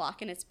a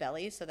clock in its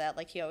belly so that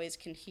like he always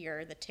can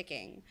hear the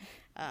ticking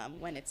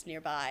when it's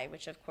nearby,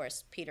 which of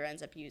course Peter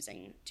ends up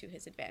using to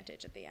his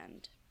advantage at the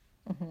end.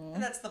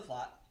 And that's the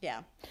plot.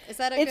 Yeah. Is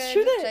that It's good?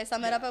 true that- Did I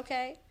sum it up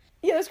okay?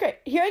 Yeah, that's great.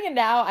 Hearing it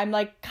now, I'm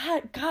like,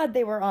 God,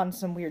 they were on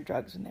some weird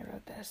drugs when they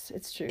wrote this.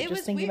 It's true. It Just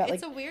was thinking weird. about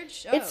It's like, a weird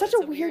show. it's such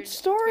a weird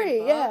story.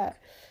 book. Yeah,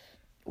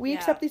 we Yeah.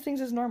 accept these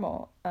things as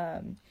normal.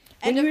 And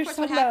when you of were course,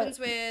 what talking about- happens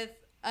with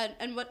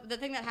and what the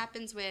thing that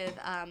happens with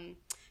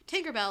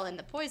Tinkerbell and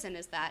the poison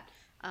is that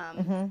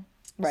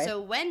Right.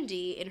 so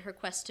Wendy, in her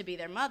quest to be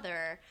their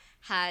mother,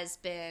 has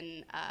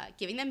been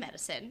giving them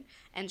medicine,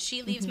 and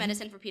she leaves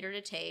medicine for Peter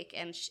to take,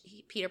 and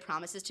Peter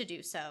promises to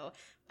do so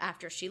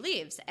after she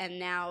leaves, and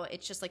now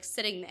it's just like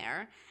sitting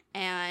there,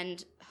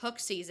 and Hook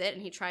sees it,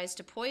 and he tries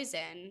to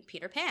poison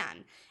Peter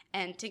Pan.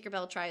 And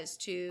Tinkerbell tries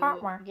to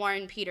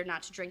warn Peter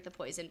not to drink the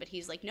poison, but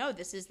he's like, no,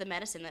 this is the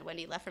medicine that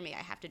Wendy left for me. I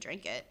have to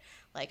drink it.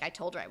 Like, I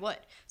told her I would.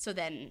 So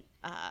then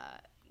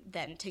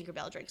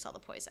Tinkerbell drinks all the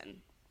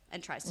poison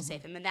and tries to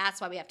save him. And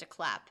that's why we have to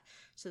clap,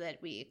 so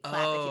that we clap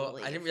if you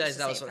believe. I didn't realize to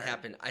that was save what her.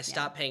 happened. I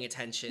stopped paying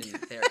attention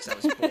there because I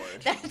was bored.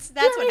 That's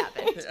what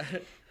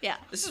happened. Yeah.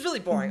 This is really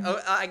boring.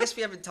 I guess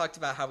we haven't talked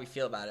about how we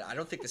feel about it. I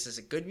don't think this is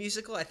a good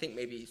musical. I think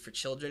maybe for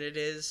children it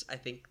is. I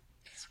think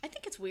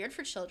it's weird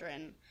for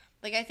children.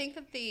 Like, I think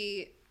that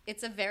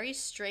it's a very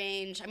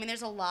strange, I mean,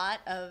 there's a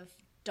lot of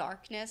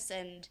darkness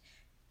and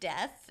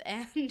death,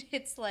 and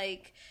it's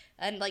like,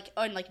 and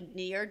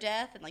near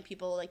death, and like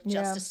people like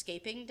just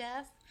escaping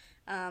death.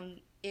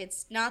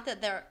 It's not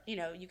that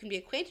you can be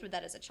acquainted with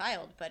that as a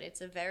child, but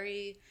it's a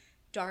very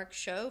dark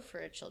show for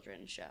a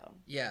children's show.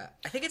 Yeah.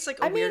 I think it's like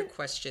a weird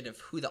question of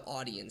who the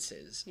audience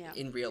is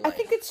in real life. I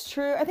think it's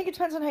true. I think it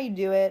depends on how you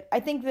do it.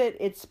 I think that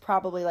it's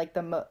probably like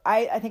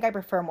I think I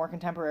prefer more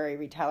contemporary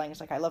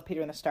retellings. Like I love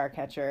Peter and the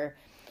Starcatcher,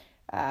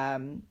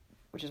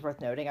 which is worth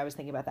noting. I was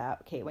thinking about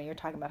that, Kate, when you were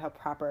talking about how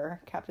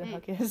proper Captain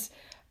Hook is.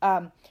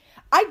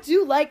 I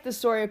do like the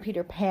story of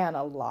Peter Pan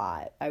a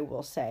lot, I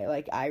will say.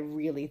 Like, I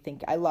really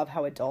think, I love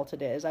how adult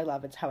it is. I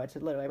love how it's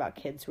literally about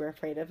kids who are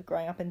afraid of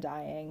growing up and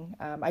dying.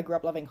 I grew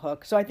up loving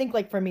Hook. So I think,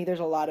 like, for me, I have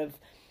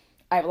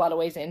a lot of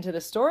ways into the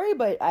story,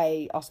 but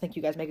I also think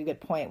you guys make a good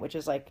point, which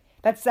is, like,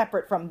 that's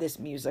separate from this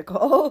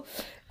musical.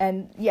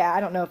 And, yeah, I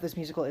don't know if this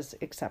musical is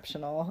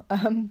exceptional.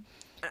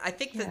 I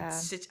think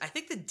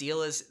the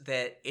deal is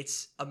that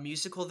it's a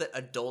musical that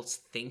adults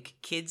think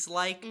kids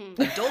like.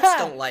 Adults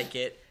don't like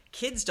it.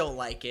 Kids don't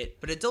like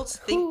it, but adults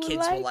think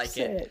kids will like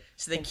it.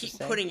 So they keep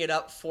putting it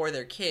up for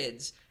their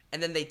kids,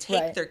 and then they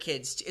take their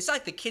kids. It's not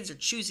like the kids are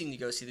choosing to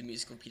go see the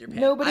musical Peter Pan.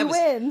 Nobody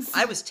wins.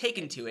 I was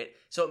taken to it,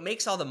 so it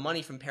makes all the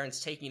money from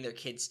parents taking their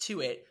kids to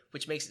it,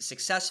 which makes it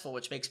successful,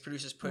 which makes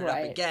producers put it up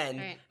again.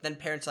 Right. Then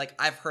parents are like,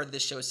 I've heard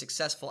this show is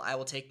successful, I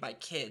will take my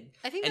kid.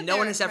 I think and that no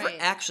one has they're- ever right.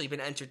 actually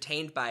been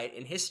entertained by it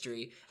in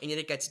history, and yet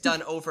it gets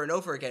done over and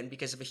over again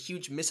because of a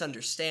huge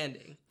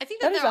misunderstanding. I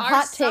think That that is there a are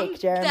hot some, take,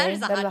 Jeremy. That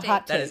is a hot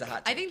take. That is a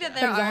hot take. I think that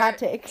That there is a hot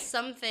take. are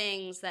some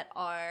things that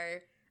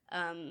are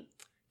kind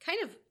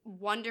of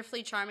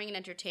wonderfully charming and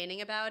entertaining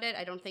about it.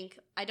 I don't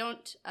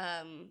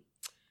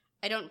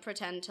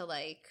pretend to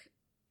like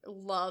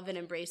love and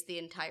embrace the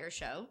entire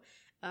show.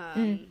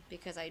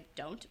 Because I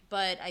don't,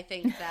 but I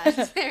think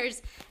that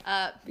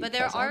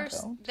there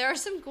are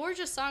some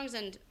gorgeous songs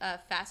and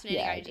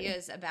fascinating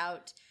ideas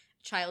about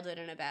childhood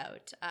and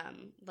about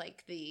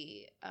like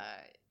the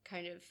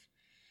kind of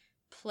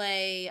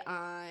play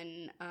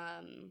on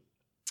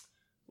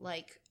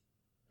like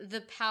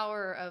the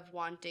power of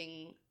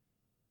wanting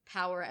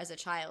power as a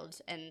child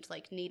and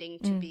like needing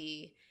to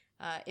be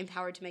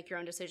empowered to make your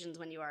own decisions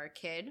when you are a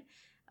kid.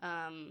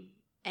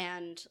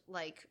 And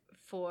like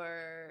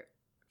for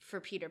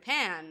Peter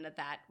Pan,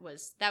 that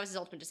was his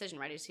ultimate decision,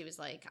 right? He was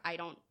like,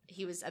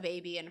 he was a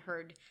baby and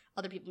heard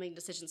other people making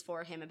decisions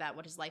for him about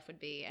what his life would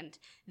be. And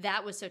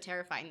that was so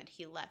terrifying that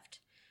he left,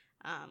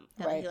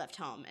 he left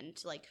home and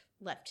like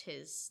left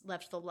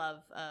the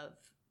love of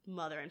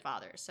mother and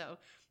father. So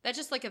that's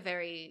just like a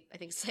very, I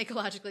think,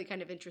 psychologically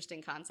kind of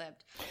interesting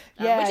concept,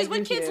 which is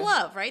what kids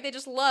love, right? They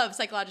just love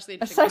psychologically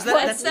interesting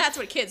concepts. That's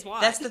what kids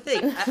want. That's the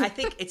thing. I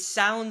think it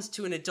sounds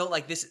to an adult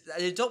like this.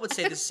 An adult would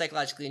say this is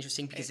psychologically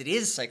interesting because it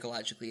is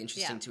psychologically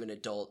interesting to an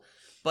adult.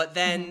 But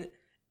then,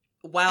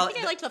 while I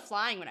think I liked the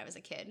flying when I was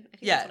a kid. I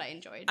think that's what I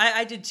enjoyed.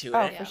 I did too.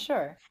 Oh, for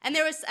sure. And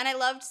I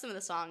loved some of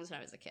the songs when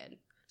I was a kid.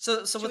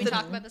 So Should we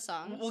talk about the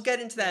songs? We'll get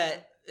into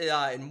that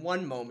in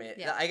one moment.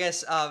 Yeah. I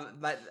guess now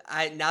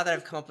that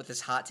I've come up with this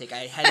hot take, I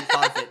hadn't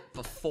thought of it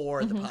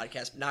before the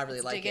podcast, but now I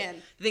really like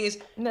it. The thing is,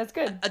 that's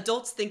good.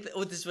 Adults think that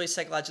this is way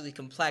psychologically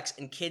complex,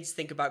 and kids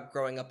think about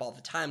growing up all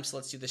the time. So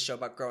let's do this show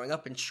about growing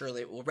up, and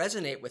surely it will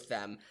resonate with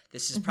them.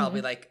 This is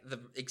probably like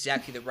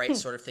exactly the right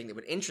sort of thing that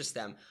would interest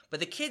them. But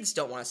the kids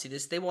don't want to see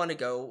this. They want to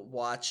go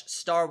watch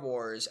Star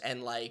Wars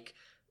and like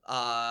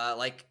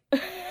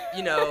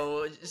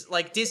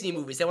Disney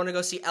movies. They want to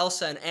go see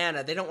Elsa and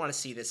Anna. They don't want to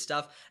see this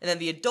stuff. And then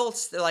the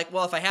adults, they're like,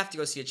 well, if I have to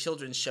go see a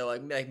children's show,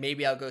 like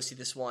maybe I'll go see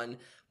this one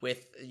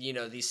with,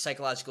 these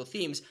psychological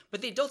themes.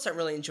 But the adults aren't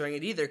really enjoying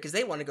it either because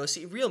they want to go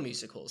see real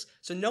musicals.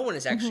 So no one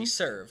is actually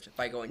served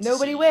by going to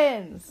Nobody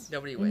wins.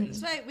 Nobody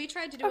wins. That's why we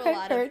tried to do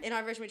in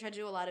our version, we tried to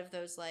do a lot of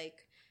those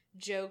like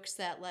jokes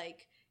that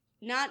like,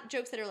 not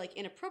jokes that are like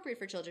inappropriate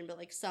for children, but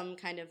like some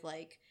kind of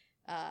like,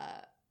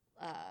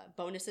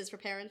 bonuses for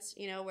parents,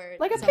 where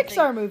like a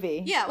Pixar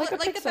movie, like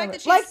the fact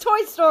that she's like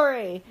Toy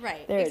Story,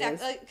 right?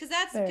 Exactly, because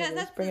that's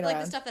like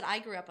the stuff that I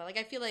grew up on. Like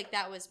I feel like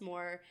that was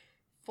more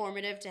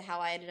formative to how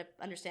I ended up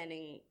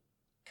understanding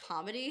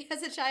comedy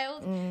as a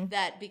child.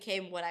 That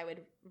became what I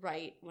would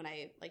write when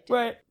I like did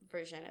a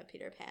version of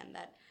Peter Pan.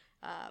 That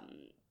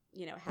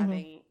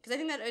having because I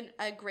think that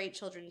a great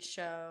children's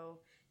show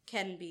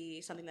can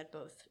be something that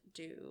both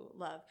do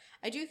love.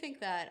 I do think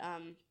that.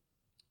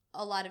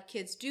 A lot of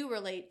kids do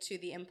relate to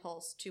the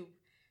impulse to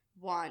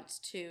want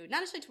to, not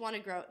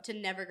necessarily to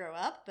never grow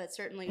up, but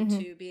certainly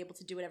to be able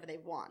to do whatever they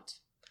want.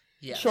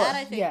 Yeah. Sure. That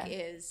I think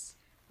is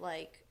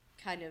like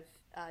kind of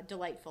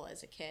delightful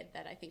as a kid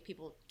that I think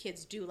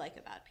kids do like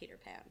about Peter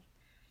Pan.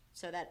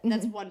 So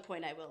that's one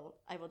point I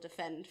will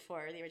defend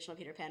for the original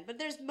Peter Pan, but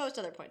there's most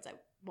other points I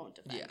won't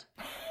defend.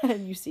 Yeah.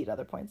 You see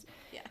other points.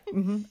 Yeah.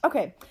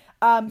 Okay.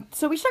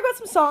 So we should talk about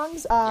some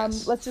songs.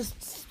 Yes. Let's just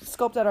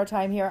sculpt out our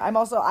time here. I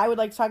would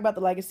like to talk about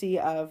the legacy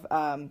of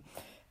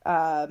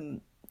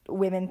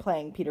women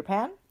playing Peter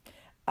Pan.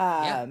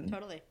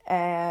 Totally.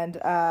 And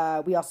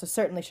we also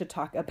certainly should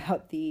talk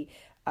about the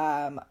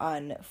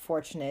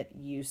unfortunate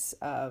use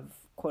of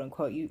quote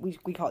unquote you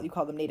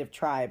call them native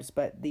tribes,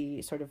 but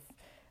the sort of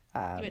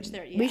we should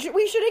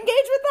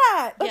engage with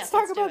that. Let's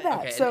talk about that.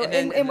 Okay, so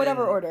in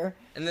whatever order.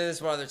 And then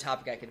there's one other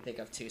topic I can think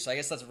of too. So I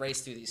guess let's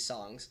race through these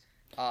songs.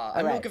 All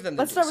we'll give them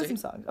let's start with some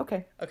songs.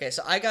 Okay. Okay,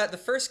 so I got the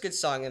first good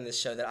song in this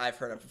show that I've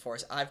heard of before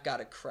is I've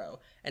Got a Crow.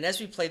 And as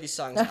we play these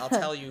songs, I'll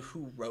tell you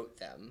who wrote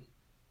them,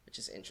 which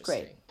is interesting.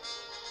 Great.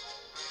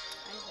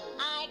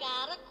 I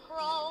got a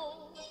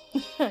crow.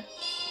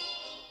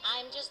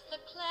 I'm just the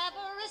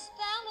cleverest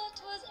fellow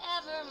 'twas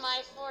ever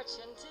my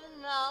fortune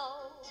to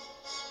know.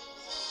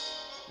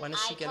 When is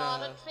she gonna I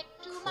taught a trick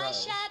to crow? my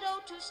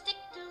shadow to stick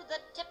to the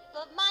tip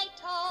of my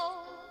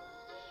toe.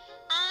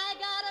 I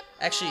got a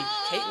crow. Actually,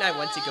 Kate and I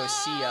went to go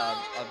see a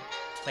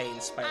play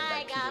inspired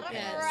by Peter Pan.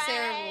 Yeah,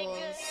 Sarah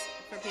Rules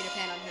for Peter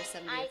Pan on her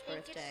 70th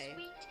birthday.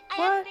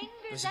 What?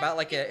 It was about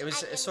like it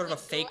was sort of a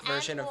fake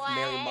version of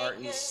Mary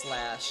Martin /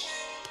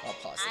 I'll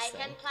pause this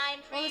thing.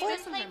 Well, it's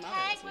based on her mother,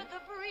 isn't it?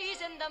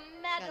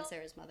 Yeah, Yeah,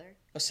 Sarah's mother.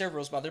 Oh, Sarah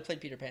Rule's mother played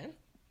Peter Pan?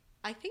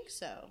 I think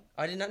so.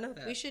 I did not know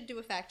that. We should do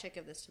a fact check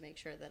of this to make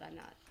sure that I'm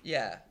not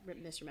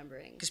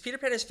misremembering. Because Peter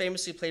Pan is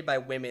famously played by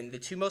women. The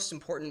two most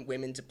important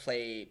women to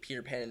play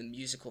Peter Pan in the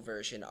musical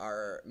version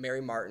are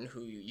Mary Martin,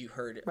 who you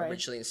heard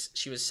originally.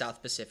 She was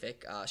South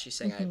Pacific. She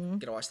sang I'm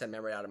Gonna Wash That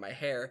Memory Out of My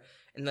Hair.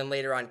 And then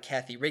later on,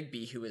 Kathy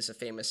Rigby, who is a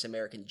famous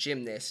American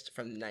gymnast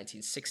from the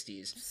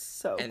 1960s.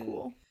 So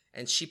cool.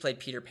 And she played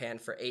Peter Pan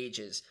for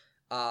ages.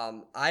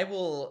 I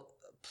will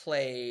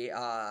play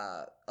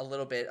a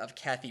little bit of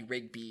Kathy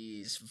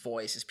Rigby's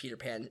voice as Peter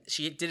Pan.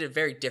 She did it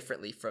very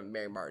differently from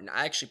Mary Martin.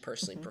 I actually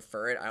personally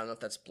prefer it. I don't know if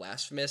that's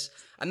blasphemous.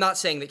 I'm not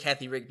saying that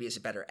Kathy Rigby is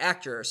a better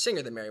actor or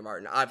singer than Mary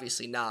Martin.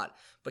 Obviously not.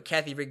 But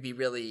Kathy Rigby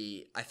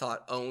really, I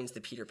thought, owns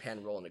the Peter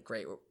Pan role in a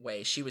great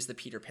way. She was the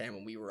Peter Pan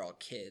when we were all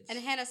kids. And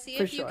Hannah, see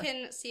if you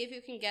can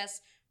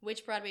guess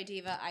which Broadway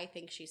diva I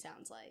think she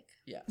sounds like.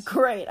 Yes.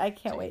 Great. I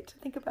can't wait to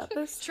think about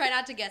this. Try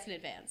not to guess in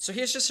advance. So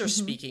here's just her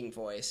speaking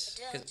voice.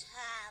 Don't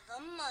have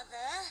a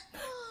mother.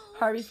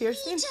 Harvey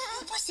Fierstein?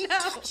 No.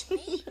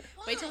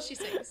 Wait till she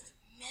sings.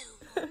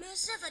 No,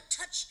 Nurse ever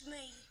touched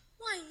me.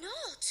 Why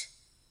not?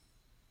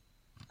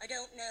 I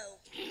don't know.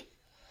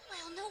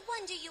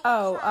 Wendy, you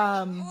Oh, were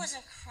crying. I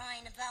wasn't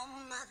crying about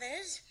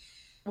mothers.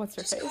 What's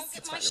her Just go face? get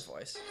It's my not your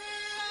voice.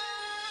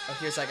 Oh,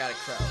 here's I Got a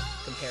Crow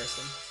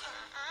comparison.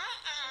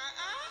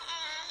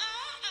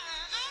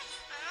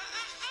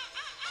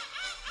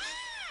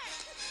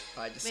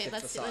 Oh, I just Wait,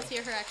 skipped the song. let's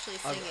hear her actually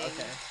Oh, singing.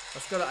 okay,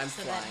 let's go to I'm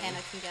So Flying. that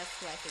Hannah can guess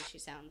who I think she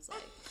sounds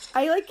like.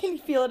 I like can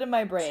feel it in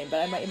my brain,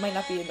 but it might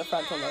not be in the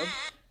frontal lobe.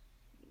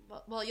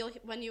 Well, you'll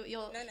None hear.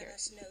 of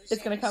us knows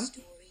It's gonna any come?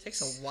 stories. It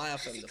takes a while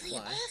for them to Perfectly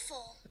fly.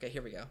 awful. Okay,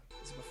 here we go.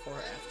 Is it before or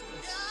after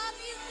this? Love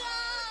you,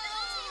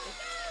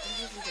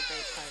 This is a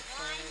great part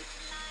for it.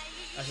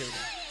 Oh, here we go.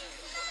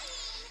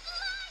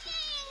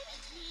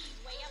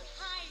 Way up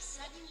high,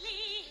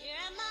 suddenly, here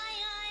am I,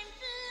 I'm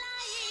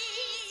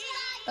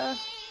flying.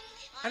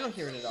 I don't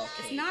hear it at all,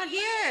 Kate. Not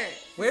here.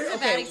 Where? This is a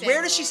bad Okay,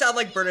 where does example. she sound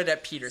like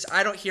Bernadette Peters?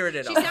 I don't hear it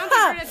at She all. sounds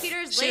like Bernadette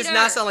Peters She later. does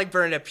not sound like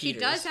Bernadette She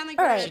Peters. does sound like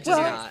All right, Bernadette She does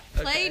well- not.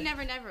 Play Okay.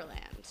 Never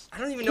Neverland. I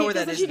don't even know where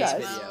Kate that says is in she this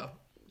does. video. Well,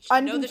 you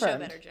should know the show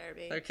Unconfirmed. better,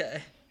 Jeremy.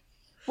 Okay.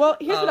 Well,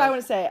 here's what I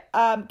want to say.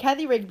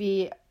 Kathy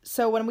Rigby,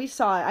 so when we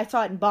saw it, I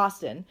saw it in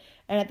Boston,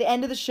 and at the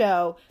end of the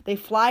show, they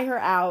fly her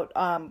out.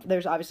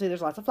 There's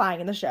lots of flying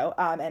in the show,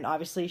 and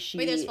obviously she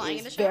Wait, there's flying is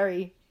in the show?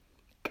 very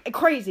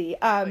crazy.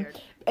 Weird.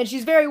 And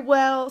she's very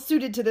well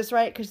suited to this,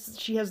 right? Because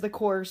she has the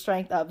core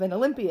strength of an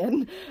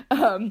Olympian,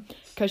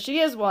 because she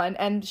is one.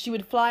 And she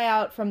would fly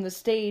out from the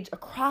stage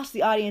across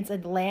the audience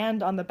and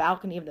land on the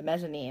balcony of the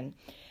mezzanine.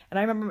 And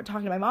I remember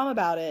talking to my mom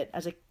about it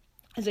as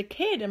a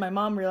kid, and my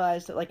mom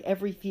realized that like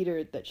every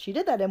theater that she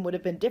did that in would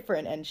have been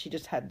different, and she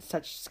just had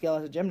such skill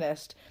as a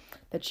gymnast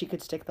that she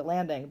could stick the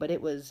landing. But it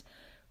was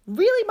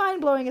really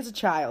mind-blowing as a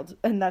child,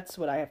 and that's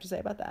what I have to say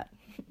about that.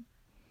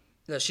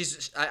 No,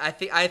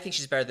 I think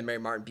she's better than Mary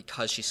Martin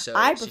because she's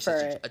I she's prefer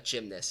such it. a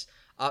gymnast.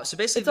 So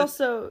basically, It's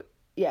also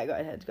yeah. Go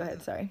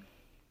ahead. Sorry.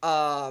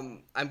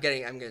 I'm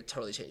gonna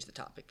totally change the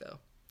topic though.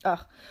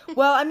 Oh,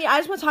 well, I mean, I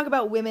just want to talk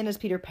about women as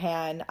Peter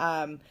Pan.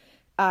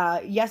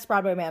 Yes,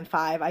 Broadway Man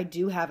 5. I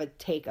do have a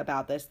take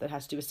about this that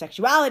has to do with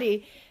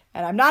sexuality,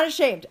 and I'm not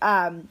ashamed.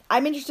 I'm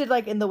interested,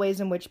 like, in the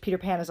ways in which Peter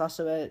Pan is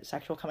also a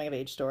sexual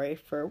coming-of-age story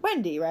for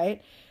Wendy,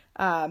 right?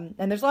 And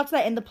there's lots of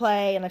that in the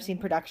play, and I've seen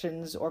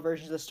productions or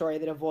versions of the story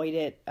that avoid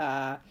it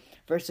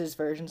versus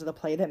versions of the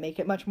play that make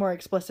it much more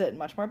explicit and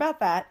much more about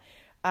that.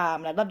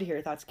 And I'd love to hear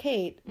your thoughts,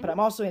 Kate, but I'm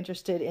also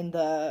interested in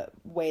the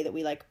way that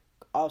we, like,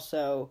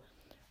 also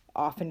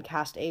often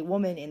cast a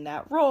woman in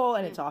that role,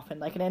 and it's often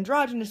like an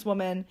androgynous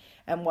woman,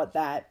 and what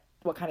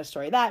kind of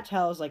story that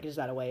tells. Like, is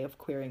that a way of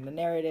queering the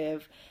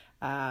narrative?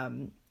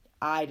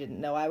 I didn't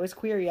know I was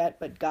queer yet,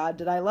 but God,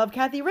 did I love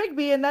Kathy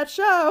Rigby in that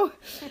show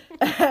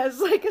as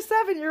like a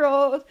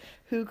 7-year-old.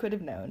 Who could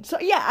have known? So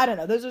yeah, I don't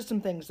know. Those are some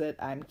things that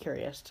I'm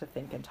curious to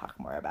think and talk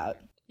more about.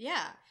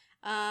 Yeah.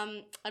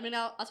 I mean,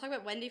 I'll talk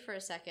about Wendy for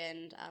a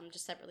second,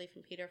 just separately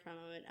from Peter for a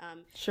moment.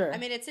 Sure. I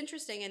mean, it's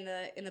interesting in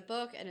the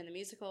book and in the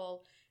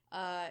musical,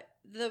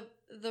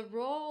 the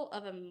role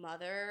of a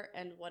mother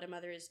and what a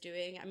mother is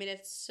doing. I mean,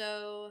 it's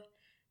so,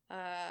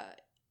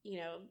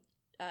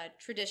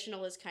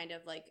 traditional is kind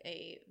of like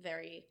a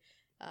very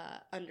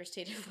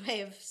understated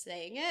way of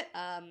saying it.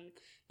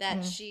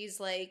 That she's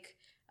like,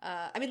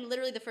 I mean,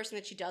 literally the first thing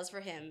that she does for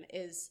him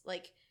is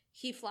like,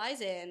 he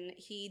flies in,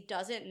 he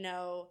doesn't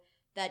know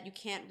that you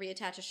can't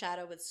reattach a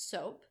shadow with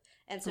soap.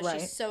 And so she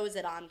sews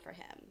it on for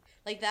him.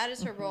 Like, that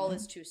is her role,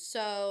 is to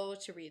sew,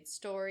 to read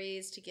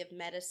stories, to give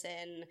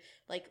medicine.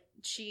 Like,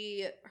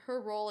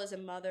 her role as a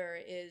mother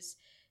is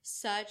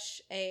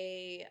such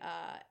a,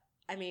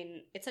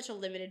 it's such a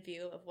limited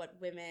view of what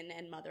women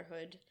and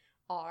motherhood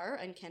are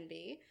and can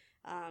be.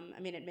 I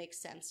mean, it makes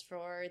sense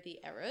for the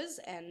eras,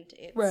 and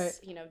it's,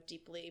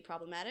 deeply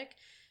problematic.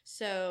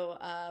 So,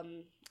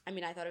 I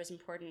thought it was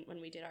important when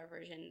we did our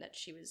version that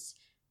she was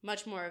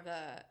much more of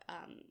a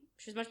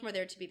she was much more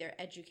there to be their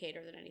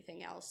educator than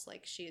anything else.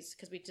 Like,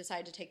 because we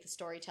decided to take the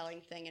storytelling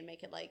thing and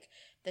make it like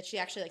that she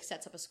actually like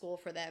sets up a school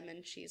for them,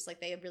 and she's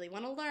like, they really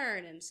want to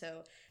learn. And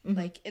so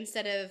like,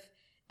 instead of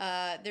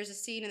there's a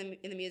scene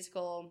in the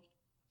musical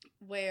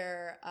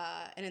where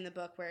and in the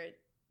book where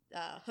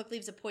Hook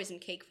leaves a poison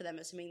cake for them,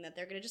 assuming that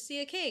they're gonna just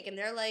see a cake, and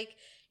they're like,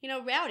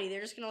 rowdy,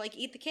 they're just gonna like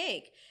eat the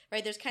cake,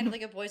 right? There's kind of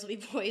like a boys will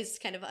be boys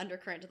kind of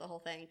undercurrent to the whole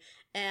thing.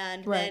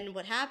 And then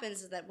what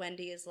happens is that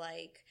Wendy is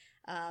like,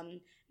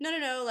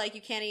 no, like,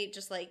 you can't eat,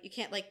 just like, you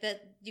can't like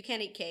that, you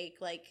can't eat cake,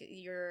 like,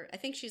 I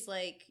think she's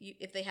like,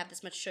 if they have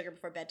this much sugar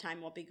before bedtime,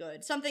 it won't be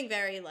good, something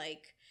very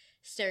like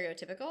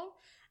stereotypical.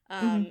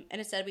 And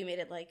instead we made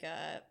it like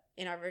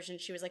in our version,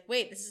 she was like,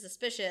 wait, this is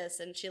suspicious,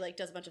 and she like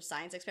does a bunch of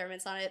science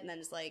experiments on it, and then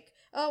is like,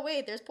 oh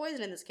wait, there's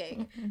poison in this cake.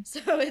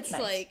 So it's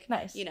like,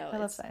 nice. I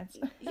love science.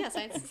 Yeah,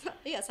 science.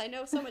 Yes, I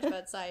know so much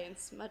about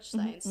science, much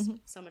science,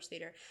 so much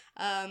theater.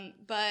 I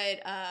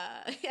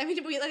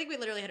think we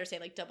literally had her say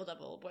like double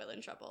double, boil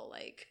in trouble,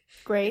 like,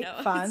 great,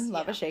 fun,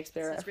 love a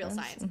Shakespeare. It's real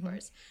reference. science, of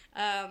course.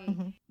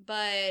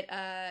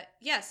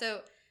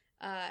 So.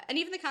 And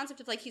even the concept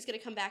of like, he's going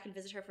to come back and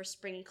visit her for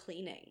spring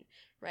cleaning,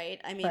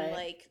 right? I mean,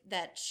 like,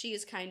 that she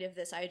is kind of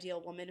this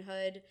ideal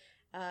womanhood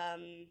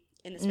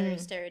in this very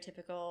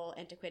stereotypical,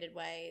 antiquated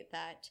way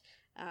that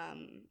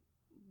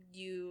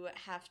you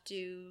have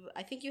to,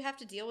 I think you have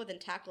to deal with and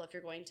tackle if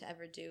you're going to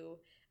ever do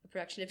a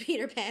production of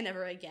Peter Pan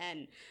ever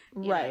again.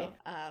 You Right.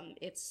 know?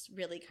 It's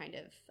really kind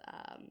of,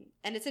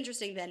 and it's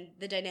interesting then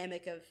the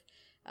dynamic of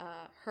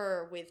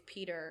her with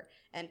Peter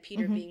and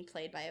Peter being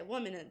played by a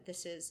woman. And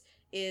this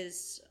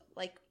is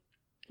like,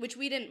 which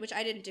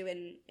I didn't do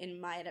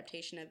in my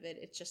adaptation of it.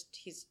 It's just,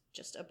 he's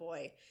just a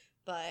boy.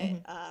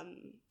 But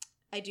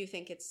I do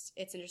think it's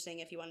interesting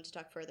if you wanted to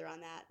talk further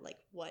on that, like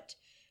what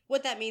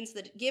that means,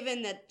 that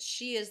given that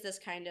she is this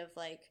kind of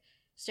like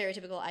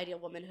stereotypical ideal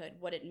womanhood,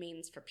 what it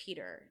means for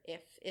Peter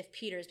if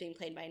Peter is being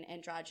played by an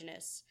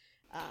androgynous,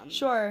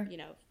 Sure. you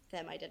know,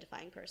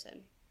 femme-identifying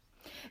person.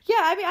 Yeah,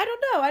 I mean,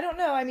 I don't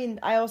know. I mean,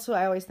 I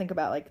always think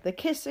about like the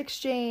kiss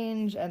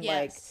exchange and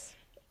like,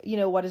 you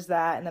know, what is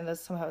that? And then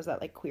there's somehow is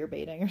that like queer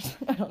baiting or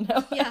something? I don't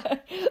know. Yeah.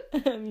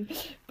 I mean,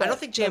 I don't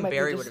think Jan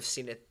Barry just... would have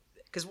seen it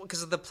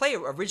because the play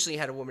originally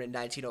had a woman in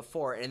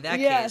 1904, and in that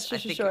case,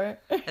 sure.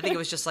 I think it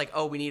was just like,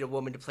 oh, we need a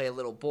woman to play a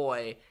little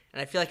boy.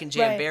 And I feel like in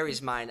Jan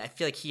Barry's mind, I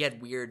feel like he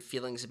had weird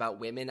feelings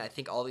about women. I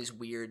think all these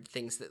weird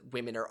things that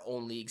women are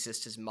only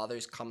exist as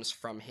mothers comes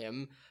from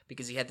him,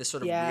 because he had this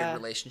sort of weird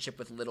relationship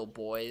with little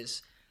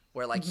boys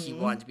where like he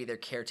wanted to be their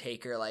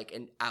caretaker, like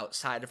an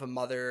outside of a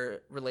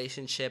mother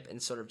relationship,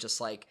 and sort of just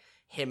like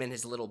him and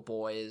his little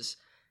boys.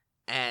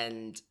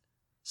 And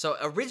so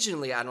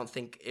originally, I don't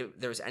think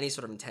there was any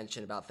sort of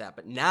intention about that.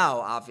 But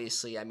now,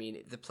 obviously, I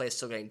mean, the play's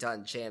still getting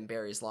done. Jan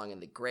Barry's long in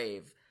the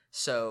grave.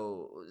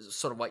 So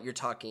sort of what you're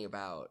talking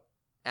about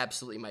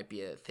absolutely might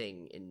be a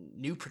thing in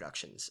new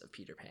productions of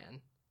Peter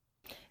Pan.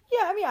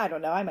 Yeah, I mean, I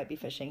don't know. I might be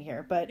fishing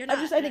here. But I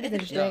think it's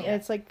interesting. Yeah.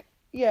 It's like,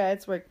 yeah,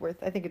 it's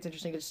worth. I think it's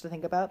interesting just to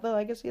think about the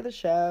legacy of the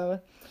show.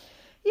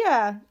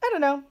 Yeah, I don't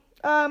know.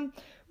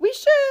 We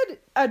should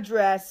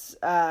address,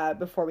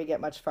 before we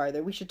get much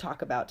farther, we should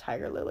talk about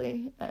Tiger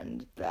Lily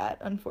and that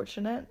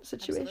unfortunate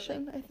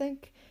situation, I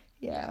think.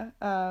 Yeah.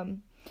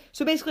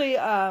 So basically,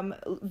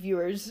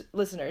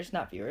 listeners,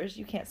 not viewers,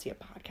 you can't see a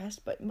podcast,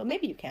 but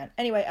maybe you can.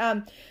 Anyway,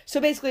 so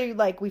basically,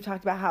 like, we've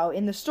talked about how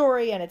in the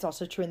story, and it's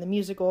also true in the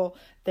musical,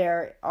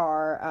 there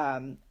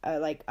are,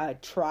 a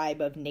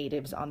tribe of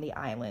natives on the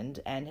island,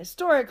 and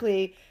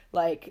historically,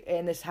 like,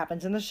 and this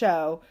happens in the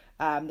show,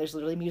 there's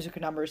literally music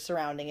numbers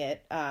surrounding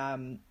it,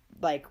 they're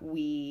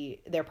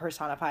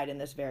personified in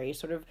this very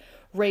sort of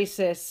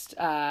racist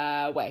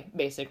way,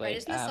 basically. Right,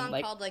 isn't the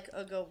song called like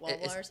Ugga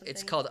Wugga or something?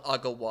 It's called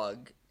Ugga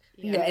Wug.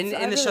 Yeah,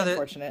 in the show,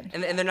 unfortunate.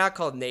 And they're not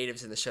called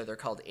natives in the show; they're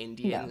called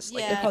Indians. No,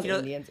 like, they're called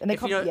Indians, and it's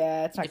not good.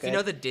 If you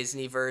know the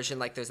Disney version,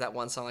 like there's that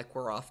one song like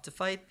 "We're off to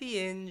fight the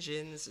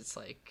Indians." It's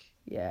like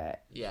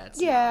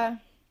it's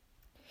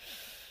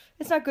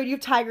not good. You have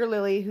Tiger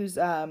Lily, who's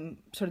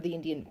sort of the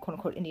Indian, quote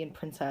unquote, Indian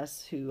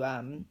princess who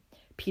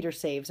Peter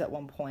saves at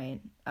one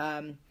point.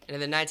 And in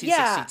the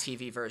 1960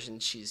 TV version,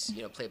 she's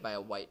played by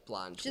a white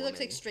blonde. She looks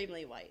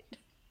extremely white.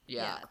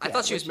 Yeah, I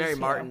thought she was Mary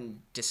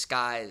Martin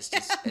disguised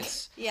as at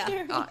first.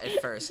 Yeah. No,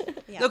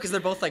 because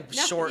they're both like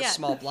short,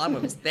 small blonde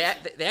women. They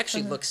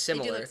actually look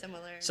similar. They do look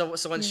similar.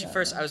 So when she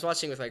first, I was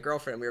watching with my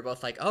girlfriend, and we were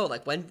both like, oh,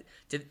 like when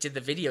did the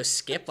video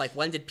skip? Like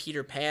when did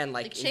Peter Pan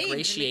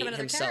ingratiate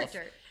himself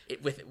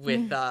with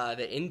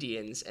the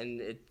Indians? And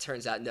it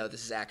turns out no,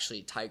 this is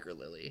actually Tiger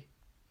Lily.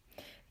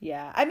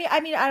 Yeah, I mean,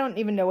 I don't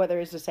even know what there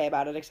is to say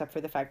about it except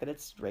for the fact that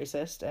it's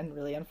racist and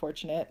really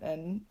unfortunate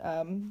and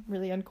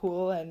really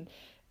uncool and.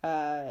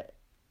 I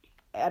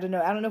don't know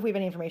if we have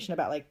any information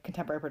about like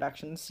contemporary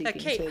productions seeking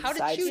Kate, to how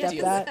did you sidestep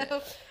deal that.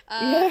 With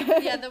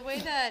it? The way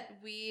that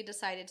we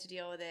decided to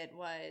deal with it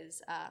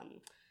was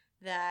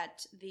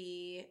that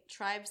the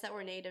tribes that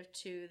were native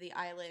to the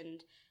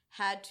island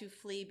had to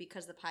flee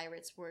because the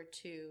pirates were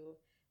too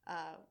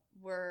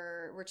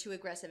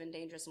aggressive and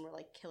dangerous and were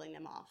like killing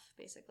them off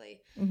basically,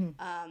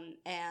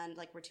 and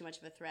like were too much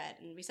of a threat.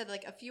 And we said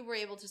like a few were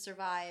able to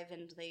survive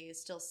and they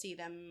still see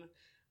them.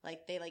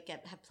 Like they like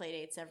have play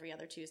dates every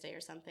other Tuesday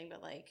or something,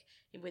 but like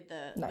with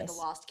the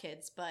lost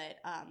kids. But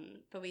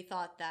we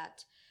thought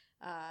that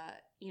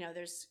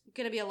there's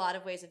gonna be a lot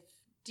of ways of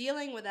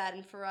dealing with that,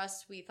 and for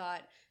us, we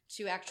thought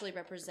to actually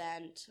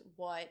represent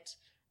what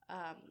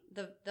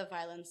the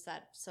violence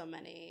that so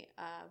many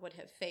would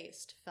have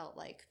faced felt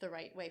like the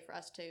right way for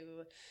us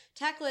to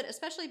tackle it,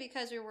 especially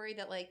because we were worried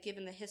that like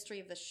given the history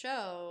of the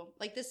show,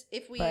 like this,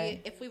 if we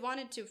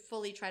wanted to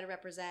fully try to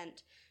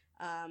represent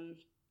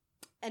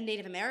a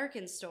Native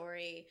American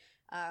story,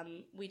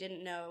 we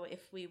didn't know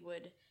if we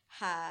would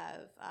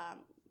have,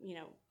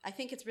 I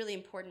think it's really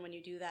important when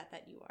you do that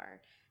you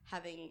are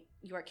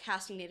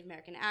casting Native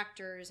American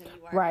actors and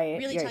you are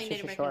really telling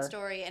Native American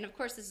story. And of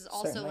course, this is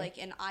also like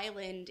an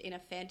island in a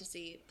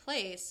fantasy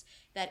place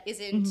that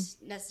isn't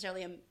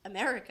necessarily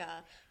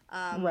America.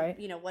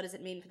 What does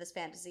it mean for this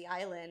fantasy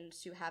island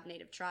to have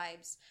Native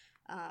tribes?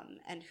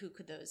 And who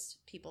could those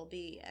people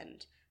be?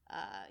 And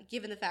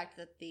given the fact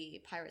that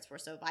the pirates were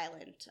so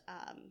violent,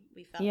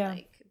 we felt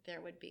like there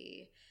would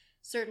be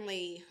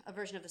certainly a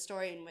version of the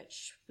story in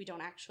which we don't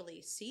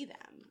actually see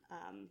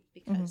them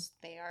because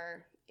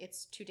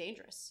it's too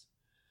dangerous.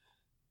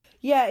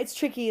 Yeah, it's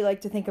tricky,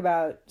 like, to think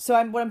about. So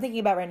what I'm thinking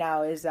about right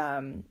now is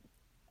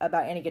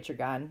about Annie Get Your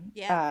Gun,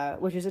 Yeah.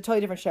 which is a totally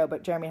different show,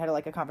 but Jeremy had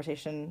like a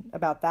conversation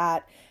about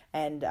that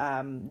and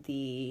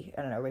the,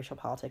 I don't know, racial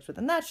politics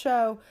within that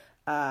show.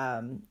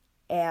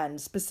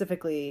 And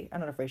specifically, I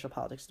don't know if racial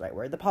politics is the right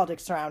word, the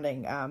politics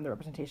surrounding the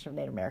representation of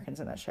Native Americans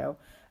in that show.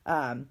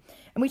 And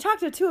we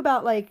talked too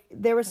about like,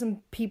 there were some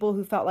people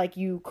who felt like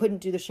you couldn't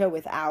do the show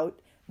without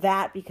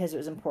that because it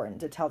was important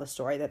to tell the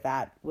story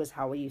that was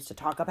how we used to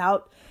talk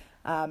about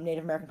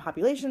Native American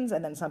populations.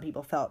 And then some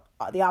people felt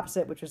the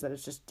opposite, which was that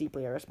it's just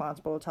deeply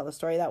irresponsible to tell the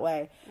story that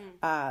way.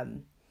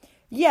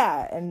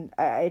 Yeah, and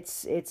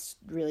it's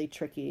really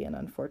tricky and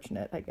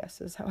unfortunate, I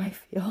guess, is how I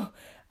feel.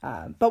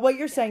 But what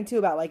you're saying too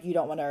about like you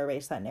don't want to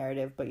erase that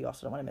narrative, but you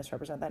also don't want to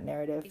misrepresent that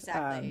narrative.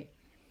 Exactly.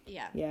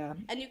 Yeah.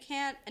 And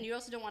you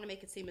also don't want to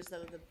make it seem as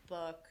though the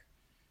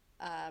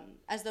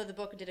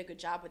book did a good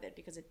job with it,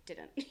 because it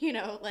didn't.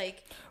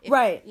 Like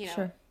right.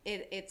 Sure.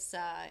 It's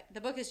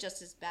the book is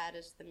just as bad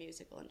as the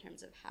musical in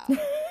terms of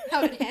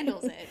how it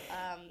handles it.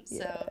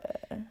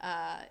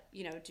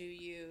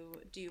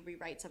 Do you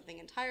rewrite something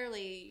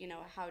entirely?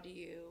 How do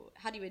you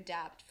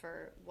adapt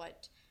for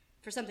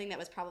something that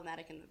was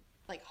problematic and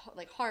like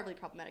horribly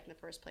problematic in the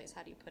first place?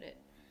 How do you put it?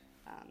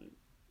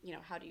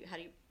 How do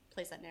you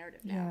place that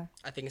narrative now? Yeah.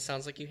 I think it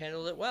sounds like you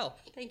handled it well.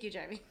 Thank you,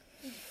 Jeremy.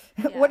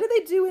 What did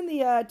they do in the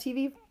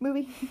TV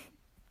movie?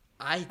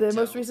 The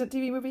most recent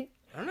TV movie?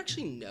 I don't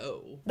actually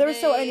know. There's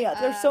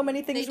so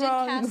many things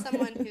wrong. They did cast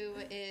someone who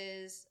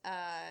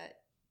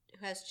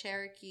has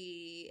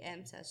Cherokee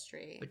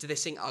ancestry. But did they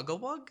sing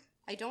Uggawug?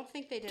 I don't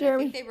think they did.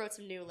 Jeremy. I think they wrote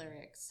some new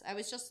lyrics. I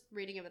was just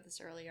reading about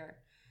this earlier.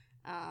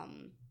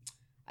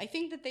 I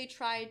think that they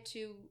tried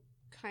to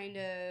kind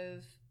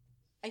of...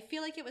 I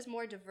feel like it was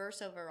more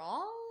diverse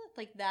overall,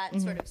 like that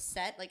sort of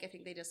set. Like I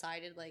think they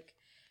decided like,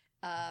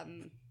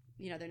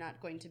 they're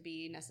not going to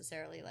be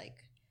necessarily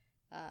like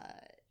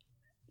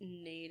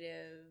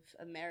Native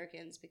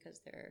Americans because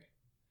they're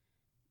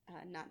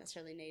not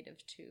necessarily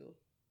native to...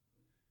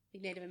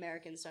 Like Native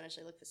Americans don't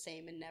actually look the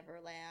same in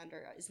Neverland,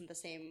 or isn't the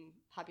same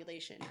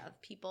population of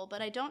people.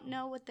 But I don't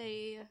know what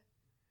they...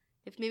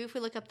 If we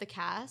look up the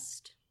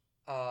cast...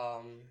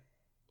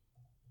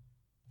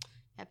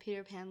 Yeah,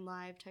 Peter Pan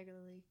Live, Tiger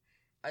Lily.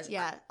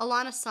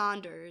 Alana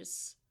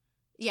Saunders.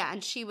 Yeah,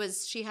 and she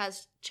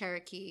has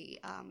Cherokee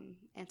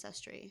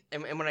ancestry.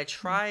 And when I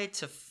try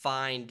to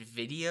find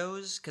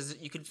videos, because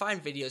you can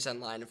find videos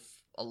online of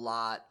a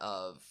lot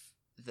of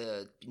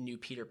the new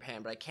Peter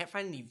Pan, but I can't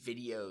find any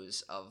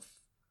videos of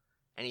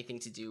anything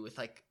to do with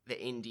like the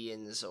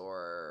Indians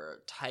or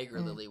Tiger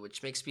Lily,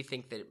 which makes me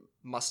think that it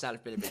must not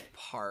have been a big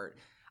part.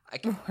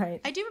 Right.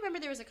 I do remember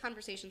there was a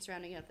conversation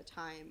surrounding it at the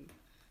time.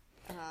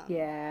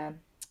 Yeah.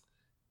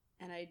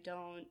 And I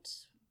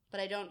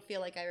don't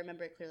feel like I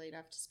remember it clearly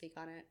enough to speak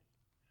on it.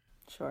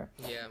 Sure.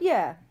 Yeah.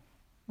 Yeah.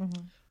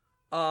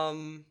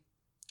 Mm-hmm.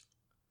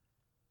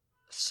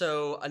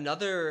 So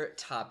another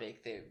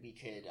topic that we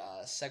could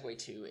segue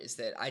to is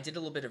that I did a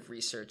little bit of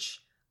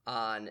research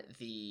on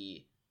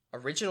the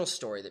original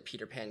story that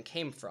Peter Pan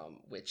came from,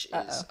 which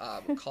is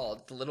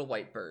called The Little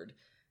White Bird.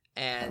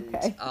 And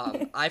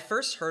I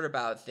first heard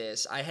about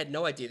this. I had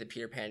no idea that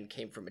Peter Pan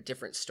came from a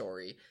different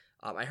story.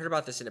 I heard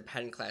about this in a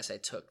pen class I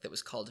took that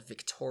was called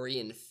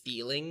Victorian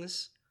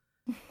Feelings,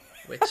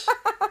 which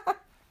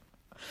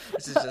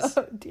this is just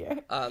a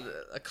classic.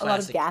 A lot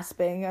of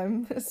gasping,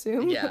 I'm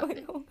assuming. Yeah,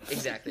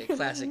 exactly, a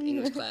classic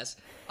English class.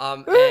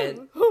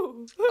 And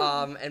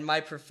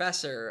my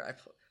professor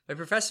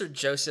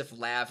Joseph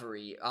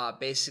Lavery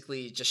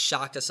basically just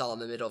shocked us all in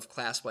the middle of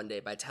class one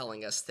day by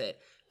telling us that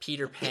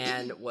Peter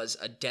Pan was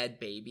a dead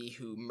baby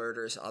who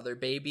murders other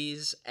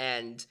babies,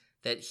 and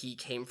that he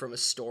came from a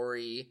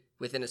story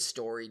within a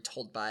story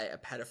told by a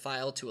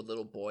pedophile to a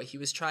little boy he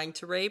was trying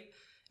to rape.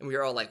 And we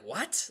were all like,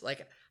 what?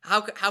 Like,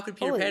 how could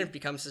Peter Pan have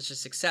become such a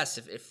success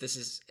if this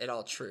is at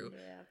all true?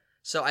 Yeah.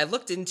 So I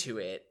looked into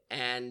it,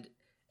 and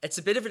it's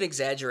a bit of an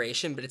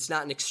exaggeration, but it's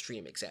not an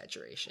extreme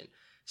exaggeration.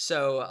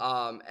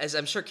 So as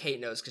I'm sure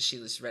Kate knows because she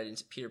read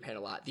into Peter Pan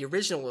a lot, the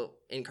original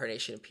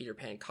incarnation of Peter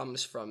Pan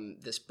comes from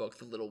this book,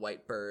 The Little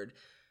White Bird,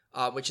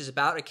 which is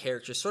about a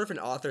character, sort of an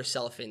author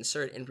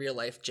self-insert. In real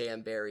life,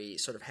 J.M. Barrie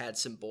sort of had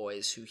some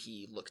boys who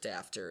he looked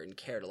after and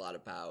cared a lot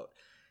about.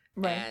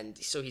 Right. And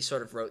so he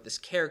sort of wrote this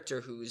character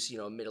who's,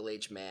 a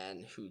middle-aged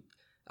man who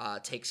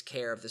takes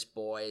care of this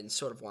boy and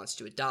sort of wants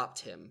to adopt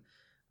him.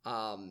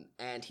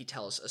 And he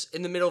tells us,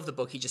 in the middle of the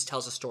book, he just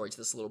tells a story to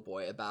this little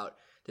boy about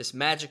this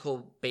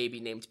magical baby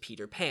named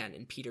Peter Pan.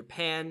 And Peter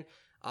Pan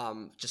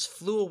just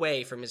flew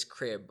away from his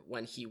crib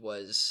when he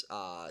was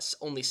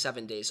only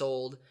 7 days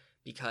old,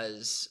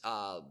 because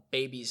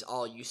babies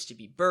all used to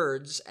be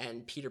birds,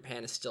 and Peter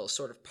Pan is still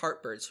sort of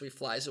part bird, so he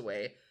flies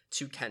away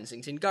to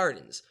Kensington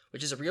Gardens,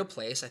 which is a real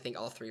place. I think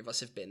all three of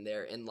us have been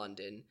there in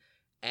London,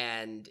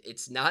 and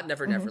it's not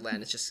Never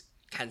Neverland, it's just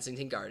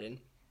Kensington Garden.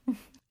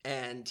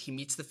 And he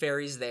meets the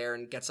fairies there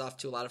and gets off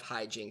to a lot of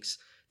hijinks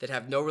that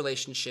have no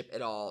relationship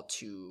at all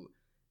to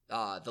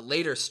the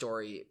later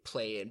story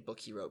play and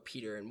book he wrote,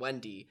 Peter and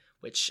Wendy,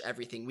 which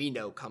everything we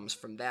know comes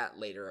from that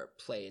later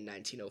play in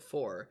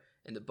 1904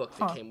 in the book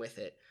that came with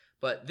it.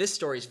 But this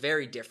story is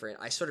very different.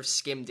 I sort of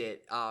skimmed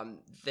it.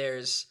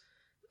 There's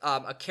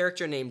a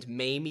character named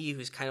Mamie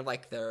who's kind of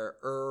like the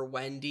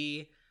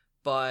Wendy,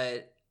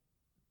 but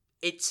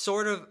it's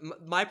sort of,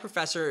 my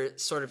professor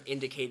sort of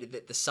indicated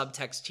that the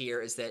subtext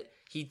here is that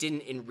he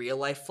didn't in real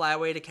life fly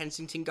away to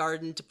Kensington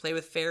Garden to play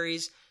with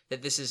fairies,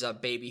 that this is a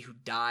baby who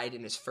died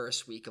in his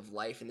first week of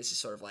life, and this is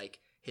sort of like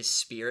his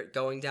spirit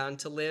going down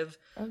to live.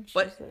 Oh, Jesus.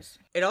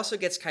 But it also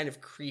gets kind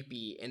of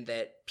creepy in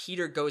that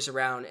Peter goes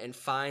around and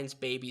finds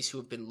babies who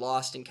have been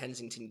lost in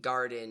Kensington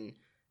Garden,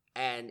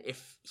 and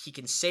if he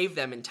can save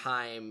them in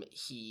time,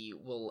 he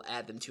will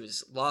add them to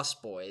his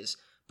Lost Boys.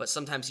 But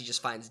sometimes he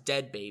just finds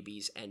dead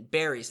babies and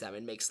buries them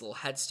and makes little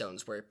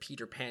headstones where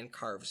Peter Pan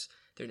carves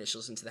their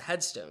initials into the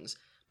headstones.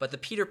 But the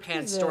Peter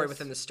Pan story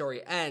within the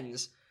story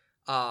ends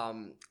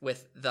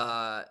with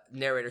the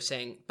narrator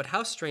saying, "But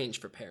how strange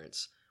for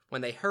parents,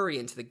 when they hurry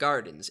into the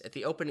gardens at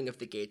the opening of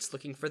the gates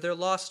looking for their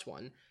lost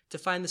one, to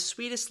find the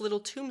sweetest little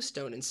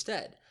tombstone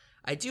instead.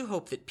 I do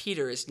hope that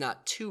Peter is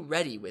not too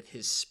ready with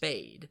his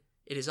spade.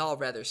 It is all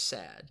rather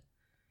sad."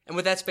 And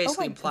what that's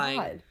basically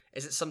implying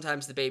is that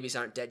sometimes the babies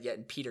aren't dead yet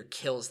and Peter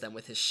kills them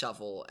with his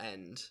shovel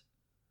and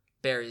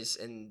buries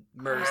and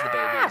murders the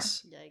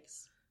babies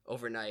Yikes.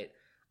 overnight.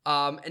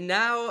 And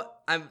now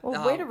I'm...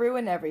 Well, way to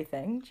ruin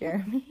everything,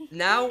 Jeremy.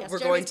 Now Yes, we're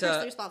Jeremy's going personally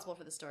to... responsible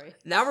for the story.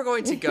 Now we're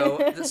going to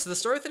go... So the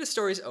story within a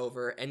story is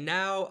over, and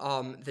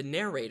now the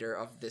narrator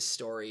of this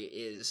story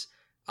is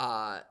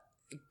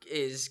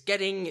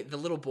getting the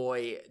little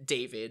boy,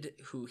 David,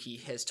 who he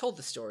has told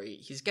the story,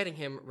 he's getting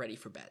him ready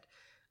for bed.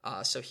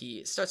 So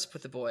he starts to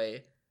put the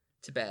boy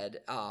to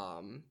bed,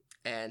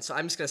 and so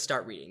I'm just going to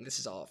start reading. This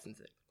is all from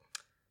the...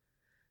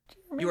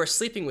 "You are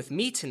sleeping with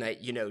me tonight,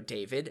 you know,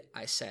 David,"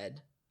 I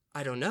said.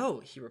 "I don't know,"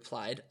 he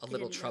replied, a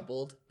little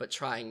troubled, but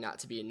trying not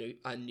to be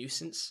a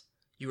nuisance.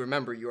 "You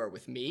remember you are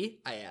with me?"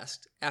 I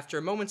asked. After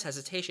a moment's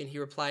hesitation, he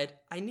replied,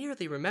 "I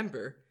nearly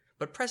remember,"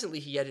 but presently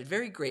he added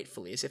very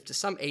gratefully, as if to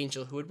some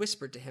angel who had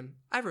whispered to him,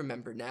 "I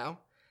remember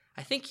now."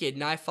 I think he had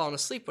nigh fallen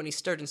asleep when he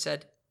stirred and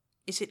said,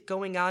 "Is it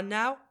going on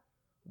now?"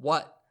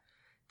 "What?"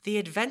 "The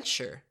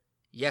adventure."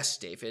 "Yes,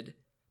 David."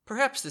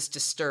 Perhaps this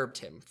disturbed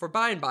him, for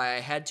by and by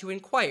I had to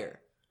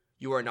inquire.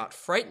 "You are not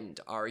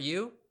frightened, are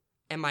you?"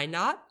 "Am I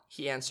not?"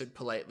 he answered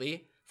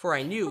politely, for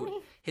I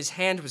knew his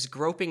hand was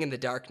groping in the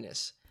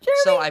darkness.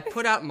 So I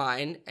put out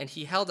mine, and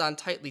he held on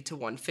tightly to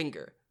one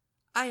finger.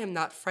 "I am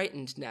not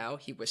frightened now,"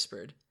 he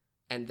whispered.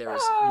 "And there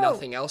is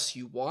nothing else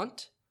you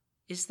want?"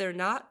 "Is there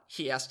not?"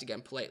 he asked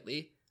again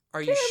politely.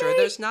 "Are you sure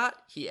there's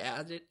not?" he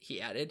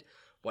added.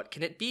 "What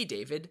can it be,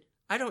 David?"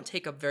 "I don't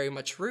take up very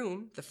much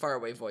room," the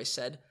faraway voice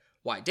said.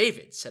 "Why,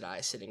 David," said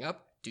I, sitting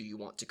up, "do you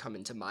want to come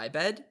into my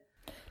bed?"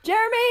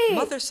 Jeremy!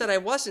 "Mother said I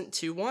wasn't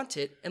to want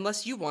it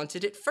unless you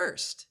wanted it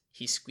first,"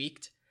 he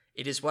squeaked.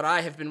 "It is what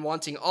I have been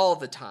wanting all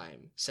the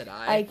time," said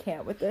I. I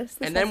can't with this.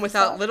 And then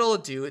without little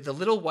ado, the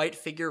little white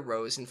figure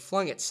rose and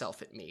flung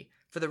itself at me.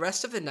 For the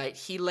rest of the night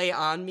he lay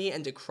on me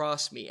and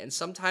across me, and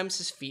sometimes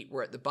his feet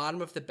were at the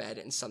bottom of the bed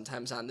and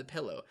sometimes on the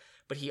pillow,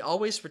 but he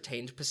always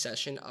retained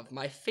possession of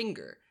my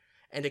finger.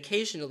 And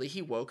occasionally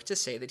he woke to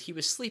say that he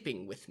was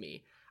sleeping with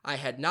me. I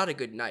had not a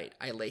good night,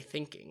 I lay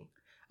thinking.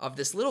 Of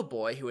this little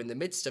boy who in the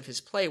midst of his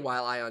play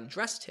while I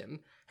undressed him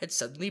had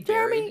suddenly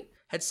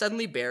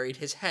buried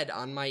his head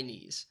on my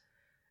knees.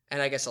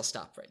 And I guess I'll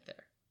stop right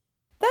there.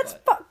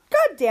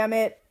 God damn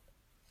it.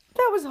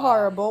 That was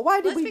horrible.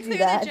 Why did we do Let's be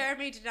clear that? that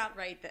Jeremy did not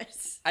write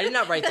this. I did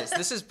not write this.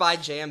 This is by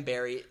J.M.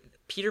 Barrie.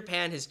 Peter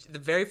Pan, the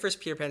very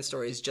first Peter Pan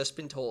story has just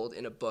been told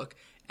in a book,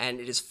 and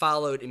it is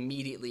followed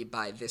immediately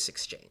by this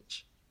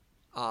exchange.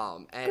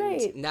 And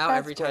Great. now That's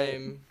every great.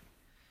 time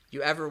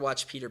you ever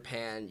watch Peter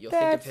Pan, you'll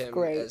That's think of him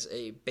great. as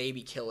a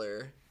baby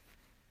killer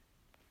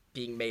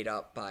being made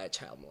up by a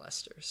child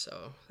molester.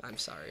 So I'm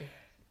sorry.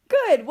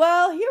 Good.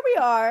 Well, here we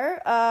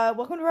are.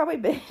 Welcome to Broadway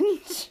Binge.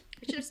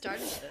 We should have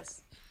started with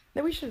this.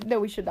 No, we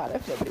should not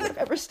have. Nobody would have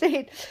ever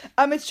stayed.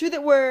 It's true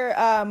that we're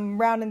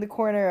rounding the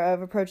corner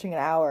of approaching an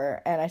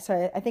hour, and I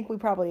think we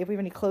probably, if we have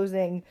any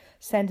closing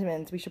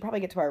sentiments, we should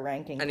probably get to our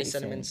ranking. Any pretty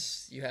soon.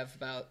 sentiments you have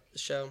about the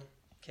show,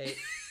 Kate?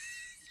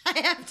 I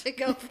have to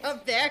go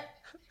from there.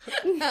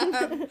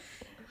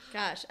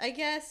 Gosh, I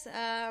guess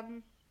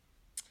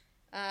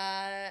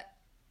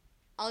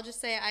I'll just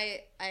say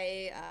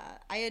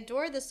I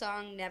adore the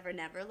song Never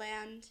Never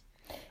Land.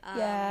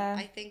 Yeah.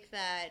 I think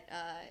that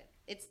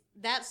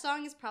that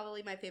song is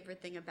probably my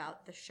favorite thing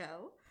about the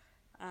show.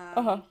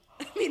 I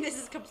mean,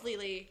 this is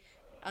completely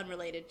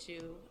unrelated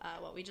to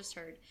what we just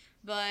heard,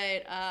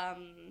 but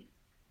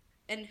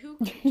and do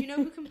you know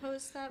who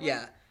composed that one?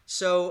 Yeah.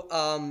 So,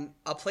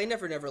 I'll play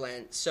Never Never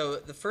Land. So,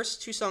 the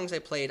first two songs I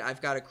played,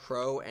 I've Got a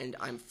Crow and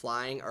I'm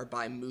Flying, are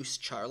by Moose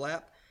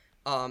Charlap.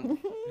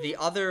 The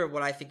other,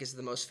 what I think is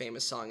the most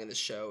famous song in the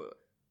show,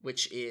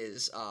 which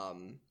is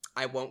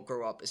I Won't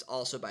Grow Up, is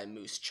also by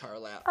Moose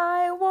Charlap.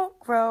 I won't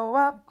grow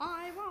up.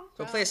 I won't.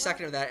 So we'll play a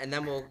second of that, and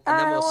then we'll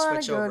I wanna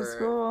switch go to over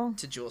school.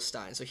 to Jewel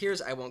Stein. So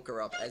here's I Won't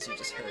Grow Up, as you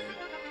just heard.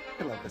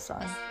 I love this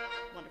song.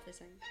 Wonderfully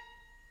sang.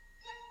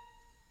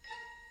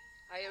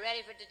 Are you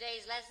ready for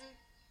today's lesson?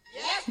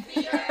 Yes,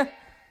 Peter.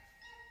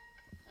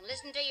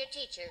 Listen to your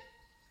teacher.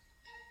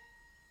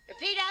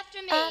 Repeat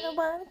after me. I don't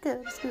want to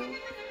go to school.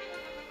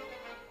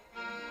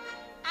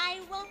 I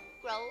won't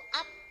grow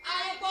up.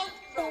 I won't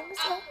grow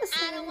up.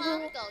 I don't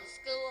want to go to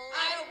school.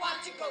 I don't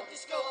want to go to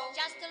school.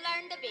 Just to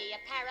learn to be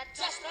a parrot.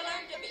 Just to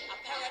learn to be a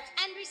parrot.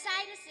 And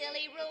recite a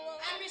silly rule.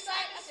 And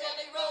recite a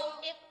silly rule.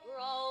 If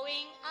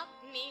growing up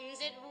means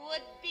it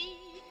would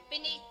be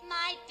beneath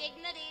my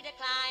dignity to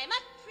climb a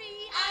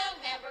tree, I'll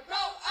never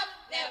grow up,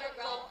 never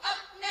grow up,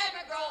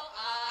 never grow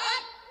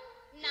up.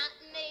 not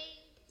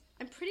me.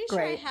 I'm pretty sure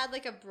Great. I had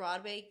like a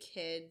Broadway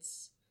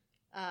Kids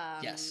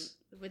Yes.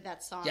 with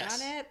that song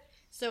Yes. on it.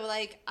 So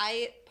like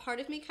part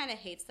of me kind of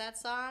hates that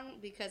song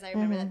because I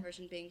remember that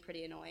version being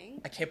pretty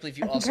annoying. I can't believe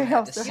you think also I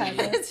had the also had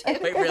CD.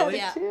 it. Wait, really?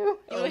 Yeah. Too.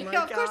 Oh You know,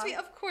 my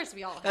of course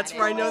we all had That's it.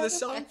 where I know the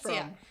song That's- from.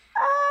 yeah.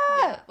 Ah!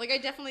 Yeah. Like I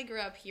definitely grew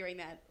up hearing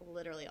that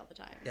literally all the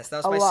time. Yes, that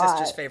was A my lot.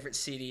 sister's favorite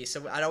CD.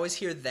 So I'd always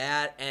hear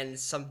that and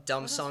some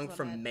dumb else song was on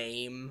from it?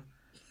 Mame.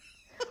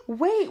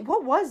 Wait,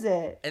 what was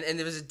it? And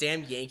there was a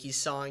damn Yankees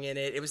song in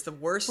it. It was the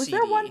worst Was CD.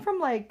 there one from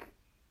like,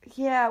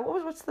 yeah?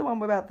 What's the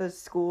one about the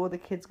school the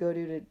kids go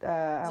to?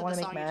 I it want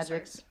the to make song you just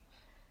magics.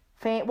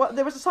 Fame. Well,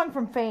 there was a song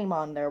from Fame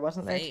on there,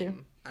 wasn't there too?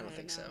 Fame? I don't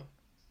think so.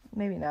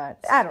 Maybe not.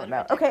 I don't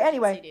know. Okay.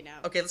 Anyway, CD now.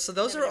 Okay, so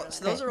those Never are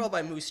realized. those are all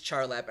by Moose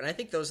Charlap, and I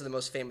think those are the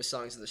most famous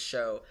songs of the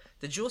show.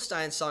 The Jewel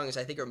Stein songs,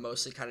 I think, are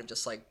mostly kind of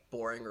just like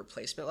boring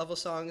replacement level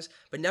songs.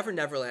 But Never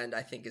Neverland,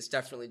 I think, is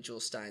definitely Jewel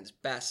Stein's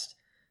best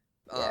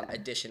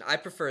addition. I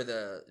prefer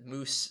the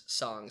Moose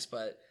songs,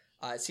 but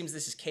it seems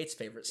this is Kate's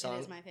favorite song.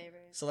 It is my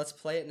favorite. So let's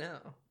play it now.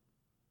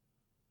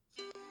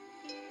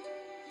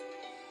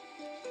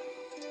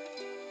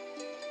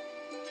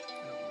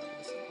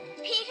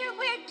 Peter,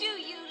 where do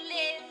you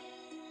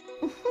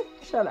live?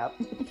 shut up.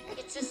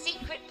 It's a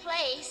secret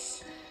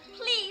place.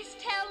 Please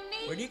tell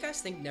me. Where do you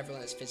guys think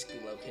Neverland is physically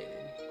located?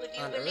 Would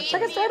you On believe Earth?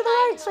 Second me star to if the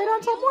I right, straight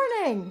on told till you?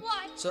 morning.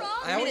 What's So wrong?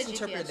 I always Made a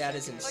interpreted GPS that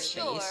as in check. For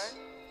space, sure.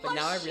 but For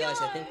now I realize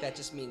I sure. think that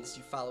just means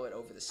you follow it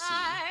over the sea.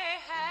 I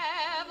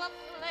have a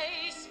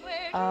place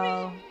where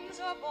Oh. dreams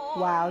are born.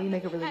 Wow, you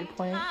make a really and good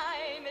point.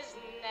 Time is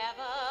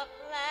never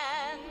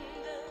planned.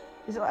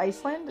 Is it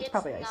Iceland? It's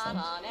probably not Iceland.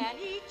 on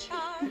any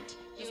chart.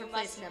 Just You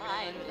replace must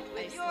Neverland find with it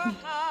with your Iceland.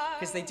 heart.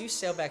 Because they do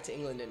sail back to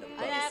England in a boat.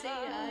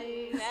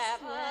 Never,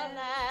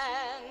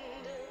 Neverland.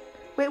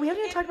 Wait, we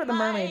haven't even talked about the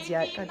mermaids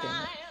yet. God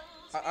damn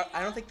it.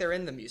 I don't think they're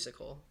in the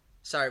musical.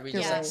 Sorry, we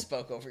You're just right.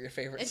 spoke over your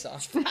favorite song.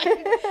 It's fine.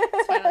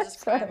 I'll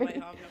just cry on the way Sorry.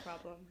 home. No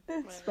problem.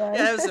 It's Whatever. fine.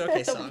 Yeah, that was an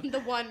okay song. The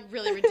one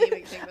really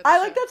redeeming thing about the I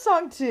show. like that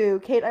song too,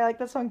 Kate. I like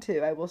that song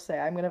too. I will say,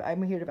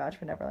 I'm here to vouch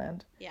for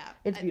Neverland. Yeah.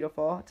 It's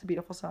beautiful. It's a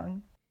beautiful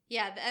song.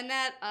 Yeah, and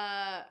that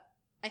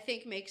I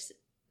think makes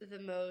the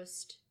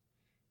most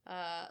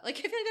like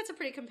I feel like that's a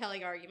pretty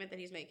compelling argument that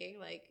he's making.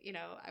 Like, you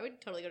know, I would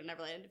totally go to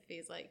Neverland if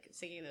he's like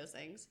singing those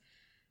things.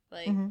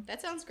 Like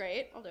that sounds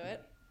great. I'll do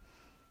it.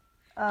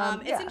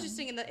 It's Yeah.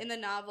 interesting in the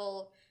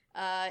novel.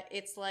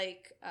 It's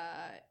like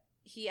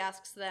he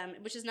asks them,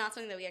 which is not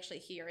something that we actually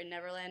hear in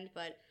Neverland,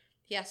 but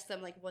he asks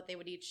them like what they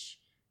would each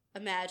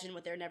imagine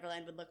what their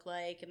Neverland would look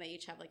like, and they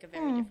each have like a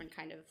very different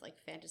kind of like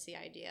fantasy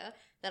idea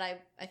that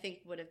I think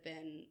would have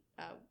been.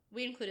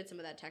 We included some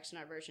of that text in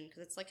our version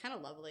because it's like kind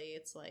of lovely.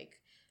 It's like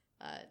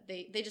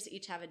they just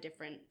each have a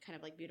different kind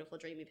of like beautiful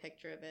dreamy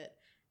picture of it.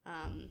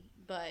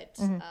 But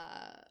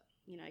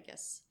you know, I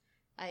guess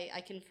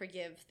I can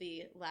forgive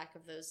the lack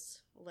of those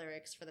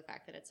lyrics for the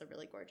fact that it's a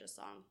really gorgeous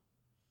song.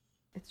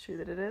 It's true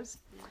that it is.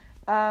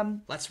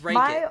 Let's rank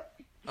it.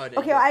 Oh, no,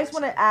 Okay, you go I just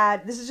first. want to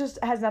add. This is just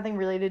has nothing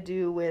really to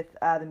do with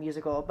the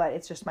musical, but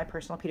it's just my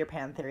personal Peter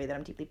Pan theory that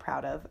I'm deeply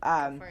proud of.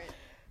 For it.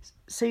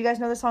 So you guys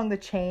know the song "The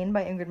Chain"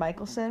 by Ingrid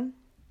Michaelson?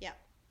 Yeah.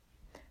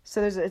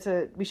 So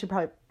we should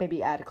probably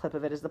maybe add a clip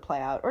of it as the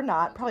play out, or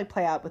not, probably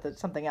play out with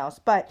something else.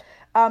 But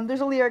there's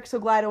a lyric, so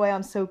glide away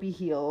on soapy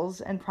heels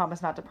and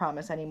promise not to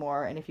promise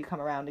anymore. And if you come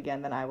around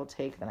again, then I will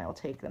take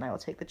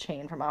the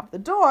chain from off the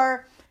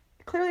door.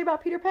 Clearly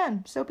about Peter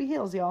Pan, soapy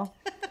heels, y'all.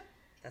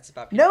 That's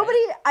about Peter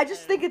Nobody, Pan. I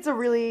just think it's a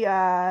really,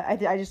 I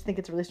just think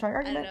it's a really strong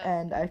argument, know.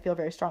 and I feel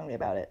very strongly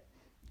about it.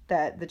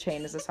 That The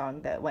Chain is a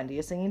song that Wendy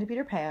is singing to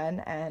Peter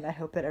Pan, and I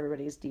hope that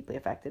everybody is deeply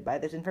affected by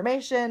this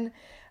information.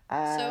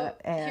 So,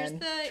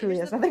 And here's truly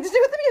the- has nothing to do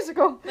with the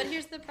musical. But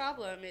here's the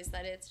problem: is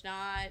that it's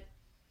not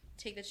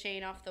take the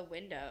chain off the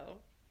window.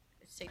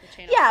 It's take the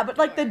chain. Yeah, off but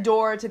like the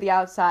door to the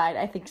outside,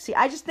 I think. See,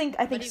 I think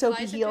he soapy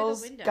flies it through the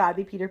heels window. gotta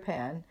be Peter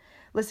Pan.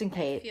 Listen, I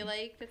Kate, feel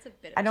like that's a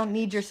bit. Of I don't a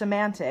need your stretch.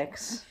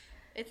 semantics.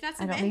 It's not I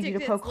semantic. don't need you to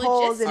it's poke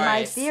holes in logistics. my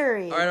Alright.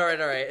 theory.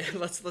 All right.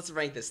 Let's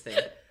rank this thing.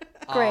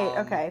 Great.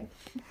 Um, Okay.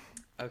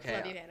 Love you, Okay.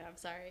 Hannah. I'm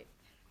sorry.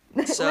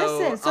 So,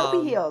 Listen,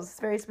 soapy heels. It's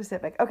very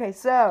specific. Okay,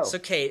 so So,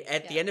 Kate,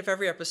 at the Yeah. end of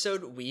every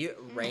episode, we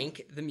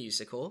rank the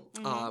musical.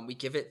 We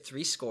give it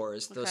 3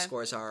 scores. Those Okay.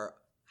 scores are: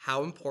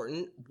 how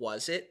important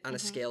was it on a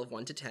scale of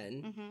 1 to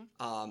 10?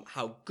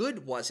 How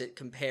good was it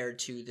compared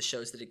to the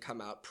shows that had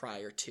come out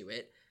prior to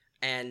it?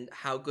 And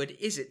how good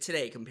is it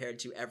today compared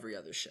to every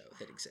other show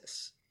that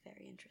exists?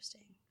 Very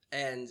interesting.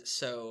 And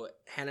so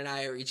Hannah and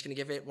I are each going to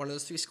give it one of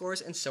those 3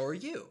 scores, and so are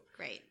you.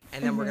 Great.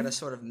 And then we're going to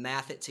sort of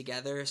math it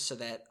together so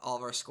that all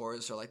of our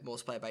scores are like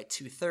multiplied by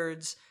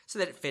 2/3, so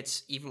that it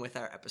fits even with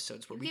our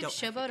episodes where we Give don't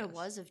have to Showboat a guess.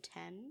 was of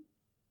 10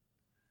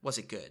 Was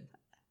it good?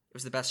 It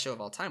was the best show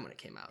of all time when it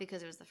came out.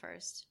 because it was the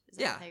first. Is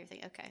that Yeah. how you're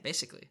thinking? Okay.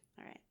 Basically.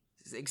 All right.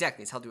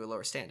 Exactly. It's held to a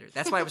lower standard.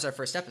 That's why it was our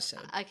first episode.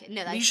 Okay.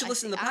 No, You should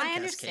listen to the podcast, I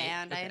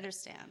understand. Kate. I Okay.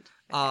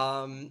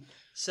 understand.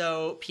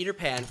 So Peter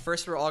Pan,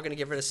 first we're all going to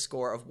give it a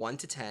score of 1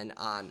 to 10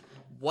 on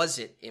was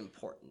it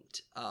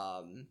important?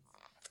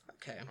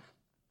 Okay.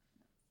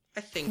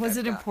 I think Was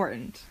I've it got-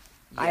 important?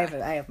 Yeah. I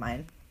have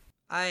mine.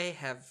 I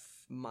have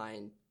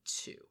mine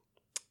too.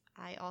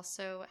 I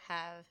also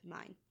have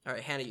mine. All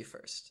right, Hannah, you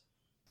first.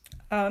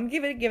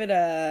 Give it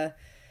a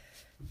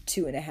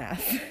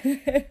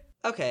 2.5.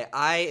 Okay,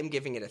 I am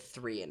giving it a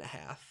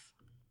 3.5.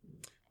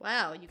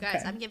 Wow, you guys,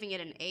 Okay. I'm giving it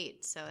an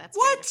 8, so that's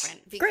What? very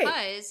different. Great.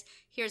 Because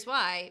here's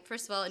why.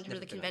 First of all, in terms of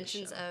the Never been on this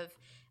conventions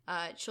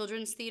show. of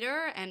children's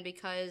theater, and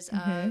because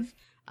Mm-hmm. of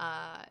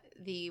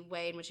the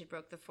way in which it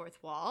broke the fourth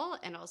wall,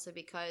 and also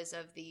because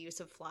of the use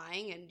of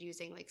flying and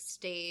using like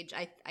stage.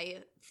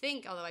 I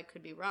think, although I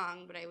could be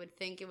wrong, but I would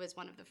think it was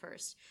one of the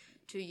first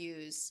to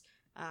use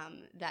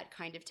that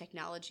kind of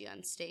technology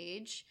on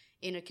stage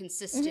in a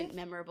consistent, Mm-hmm.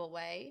 memorable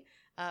way,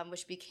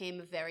 which became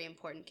a very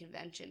important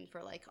convention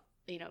for like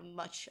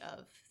much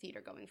of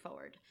theater going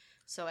forward.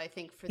 So I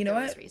think for You know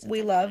those what? reasons, We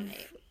I give it love an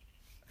 8.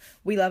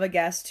 We love a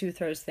guest who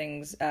throws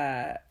things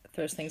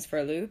for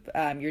a loop.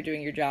 You're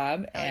doing your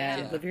job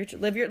and yeah. live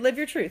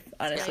your truth.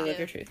 Honestly, I live do.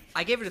 your truth.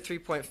 I gave it a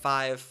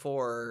 3.5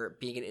 for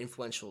being an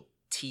influential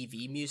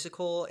TV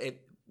musical.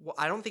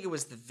 I don't think it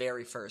was the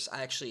very first.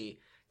 I actually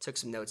took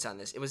some notes on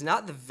this. It was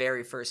not the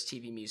very first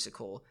TV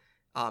musical.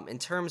 In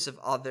terms of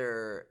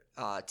other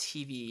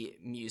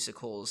TV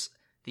musicals,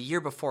 the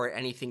year before it,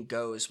 Anything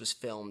Goes was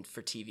filmed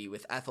for TV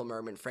with Ethel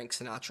Merman, Frank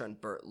Sinatra,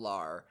 and Burt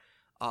Lahr.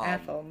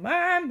 Ethel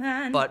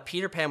Merman. But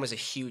Peter Pan was a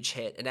huge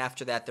hit, and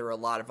after that, there were a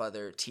lot of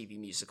other TV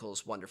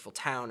musicals: Wonderful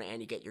Town,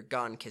 Annie Get Your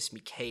Gun, Kiss Me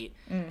Kate,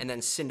 and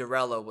then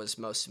Cinderella was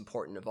most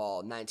important of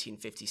all.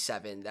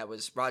 1957. That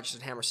was Rodgers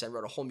and Hammerstein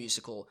wrote a whole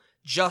musical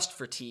just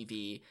for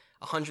TV.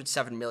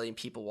 107 million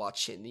people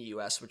watched it in the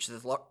U.S.,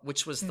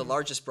 which was the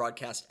largest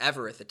broadcast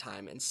ever at the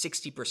time, and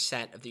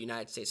 60% of the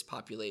United States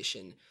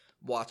population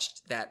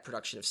watched that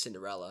production of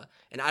Cinderella.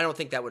 And I don't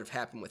think that would have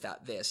happened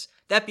without this.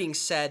 That being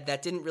said,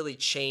 that didn't really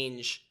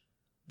change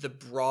the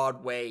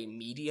Broadway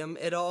medium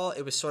at all.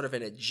 It was sort of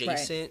an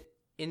adjacent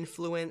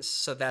influence,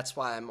 so that's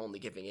why I'm only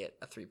giving it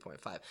a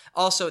 3.5.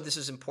 Also, this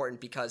was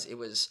important because it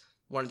was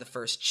one of the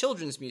first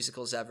children's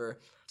musicals ever,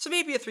 so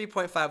maybe a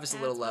 3.5 is a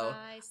little That's low. what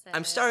I said.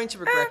 I'm starting to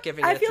regret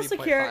giving it I a 3.5. feel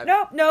secure.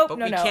 No.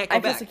 but I we can't go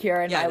feel back.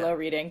 secure in Yeah, my no. low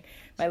rating.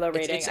 My low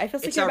rating. I feel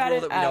it's secure our about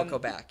rule it. that we don't go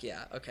back.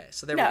 Yeah. Okay.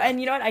 So there No, we go. and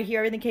you know what? I hear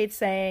everything Kate's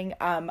saying.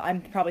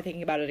 I'm probably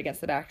thinking about it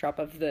against the backdrop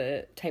of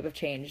the type of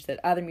change that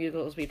other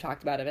musicals we've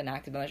talked about have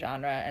enacted on the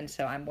genre, and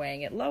so I'm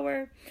weighing it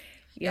lower.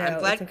 I'm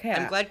glad. It's okay.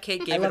 I'm glad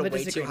Kate I gave it love a a way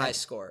too disagreement. high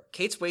score.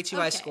 Kate's way too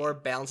high Okay. score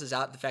balances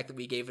out the fact that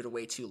we gave it a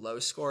way too low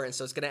score, and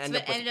so it's going to end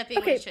But up it with. ended up being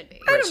what Okay, it should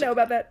be. I don't know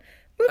about that.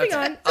 Moving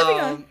on. Moving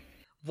on.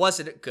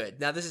 Was it good?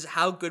 Now, this is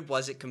how good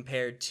was it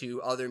compared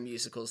to other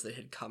musicals that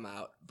had come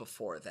out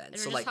before then? And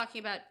So, we're like, just talking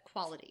about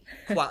quality.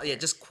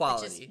 just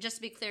quality. Just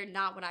to be clear,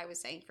 not what I was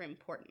saying for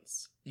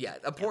importance. Yeah,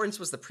 importance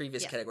was the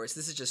previous Yeah. category.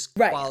 So this is just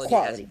Right, quality,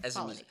 quality. as a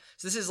Quality. music.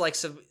 So this is like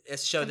a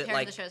show that Compared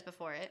like to the shows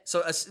before it.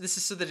 so this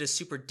is so that a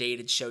super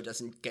dated show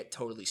doesn't get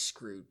totally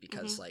screwed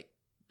because like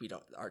we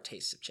don't our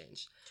tastes have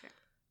changed. Sure.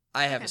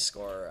 I have Okay. a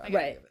score. I'm Right.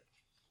 gonna give it.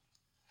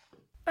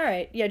 All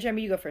right. Yeah,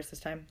 Jeremy, you go first this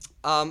time.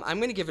 I'm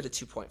going to give it a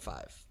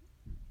 2.5.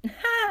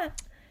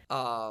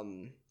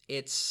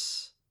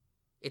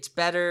 It's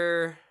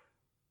better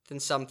than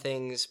some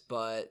things,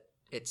 but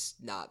it's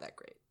not that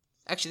great.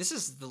 Actually, this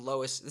is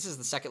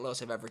the second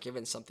lowest I've ever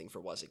given something for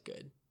was it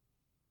good.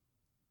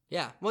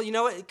 Yeah. Well, you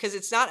know what? Because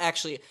it's not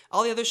actually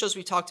all the other shows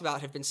we talked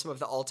about have been some of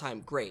the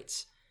all-time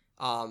greats.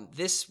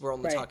 This we're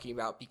only Right. talking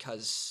about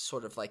because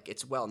sort of like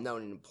it's well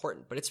known and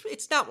important, but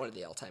it's not one of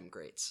the all-time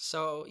greats.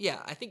 So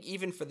yeah, I think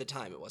even for the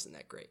time, it wasn't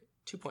that great.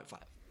 2.5.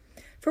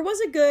 For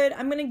was it good?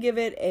 I'm gonna give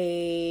it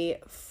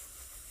a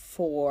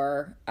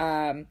 4.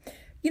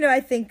 I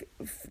think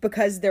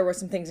because there were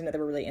some things in it that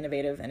were really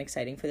innovative and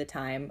exciting for the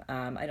time.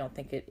 I don't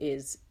think it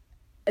is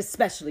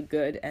especially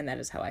good, and that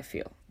is how I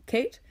feel.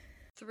 Kate?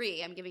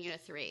 3. I'm giving it a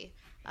 3.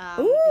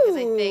 Because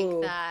I Ooh.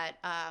 think that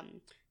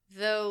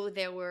though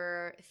there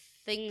were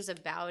things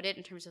about it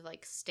in terms of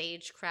like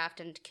stagecraft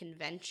and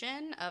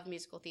convention of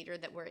musical theater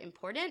that were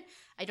important,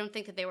 I don't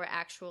think that they were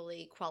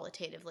actually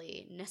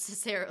qualitatively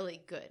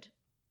necessarily good.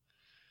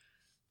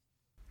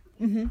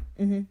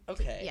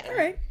 Okay. Yeah. All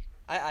right.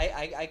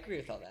 I agree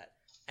with all that.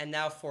 And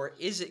now for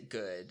is it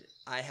good?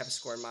 I have a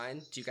score in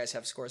mind. Do you guys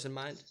have scores in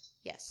mind?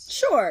 Yes.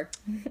 Sure.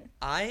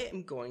 I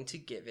am going to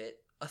give it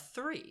a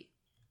 3,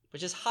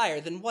 which is higher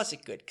than was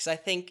it good because I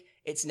think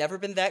it's never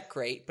been that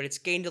great, but it's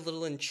gained a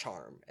little in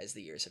charm as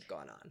the years have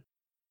gone on.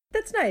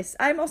 That's nice.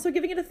 I'm also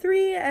giving it a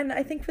 3, and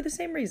I think for the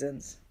same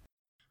reasons.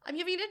 I'm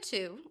giving it a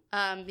 2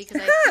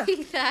 because I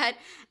think that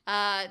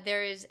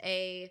there is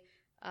a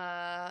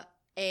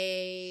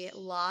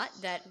lot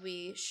that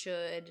we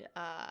should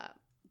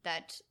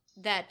that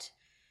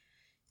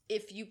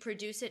if you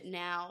produce it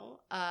now,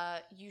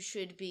 you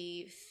should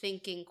be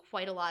thinking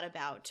quite a lot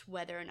about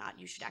whether or not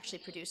you should actually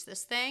produce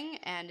this thing,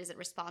 and is it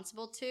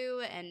responsible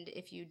to, and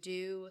if you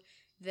do,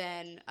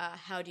 then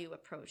how do you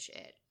approach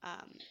it?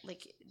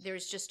 Like,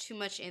 there's just too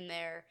much in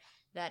there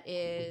that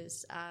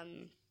is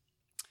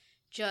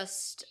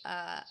just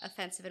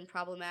offensive and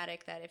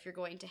problematic, that if you're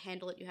going to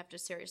handle it, you have to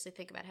seriously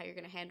think about how you're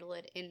going to handle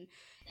it in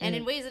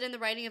ways that in the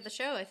writing of the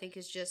show, I think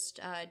is just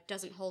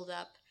doesn't hold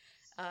up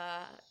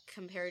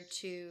compared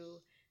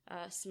to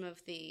some of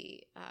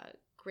the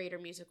greater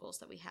musicals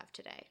that we have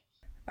today.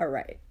 All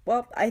right.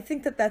 Well, I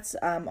think that that's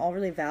all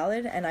really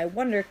valid. And I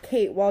wonder,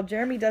 Kate, while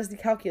Jeremy does the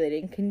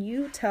calculating, can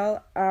you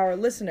tell our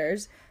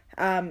listeners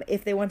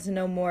if they want to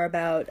know more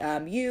about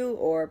you,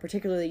 or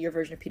particularly your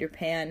version of Peter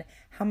Pan,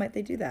 how might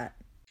they do that?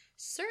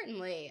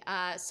 Certainly.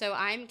 So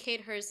I'm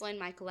Kate Hersland.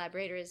 My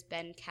collaborator is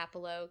Ben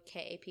Capillo,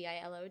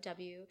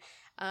 Kapilow.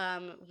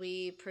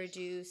 We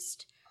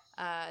produced,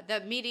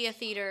 the Media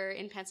Theater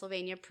in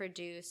Pennsylvania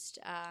produced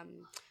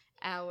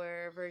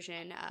our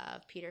version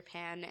of Peter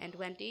Pan and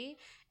Wendy.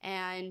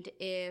 And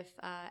if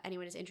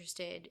anyone is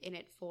interested in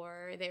it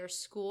for their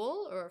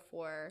school or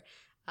for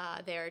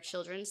their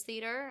children's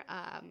theater,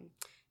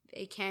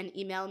 they can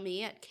email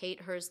me at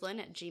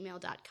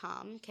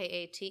kateherzlin@gmail.com,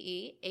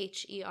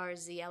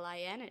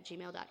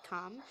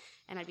 kateherzlin@gmail.com,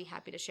 and I'd be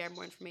happy to share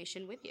more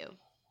information with you.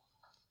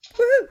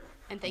 Woohoo!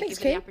 And thank you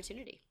for Kate. the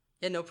opportunity.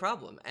 Yeah, no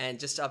problem.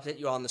 And just to update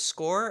you on the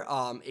score,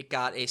 it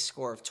got a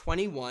score of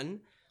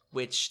 21,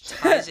 which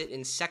ties it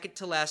in second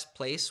to last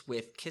place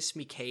with Kiss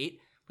Me Kate,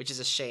 which is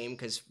a shame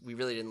because we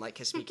really didn't like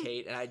Kiss Me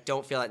Kate, and I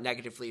don't feel that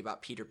negatively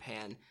about Peter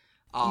Pan.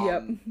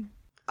 Yep.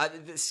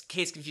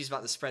 Kate's confused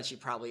about the spreadsheet.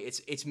 Probably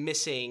it's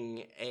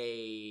missing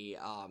a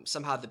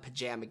somehow the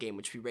pajama game,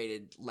 which we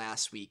rated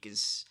last week,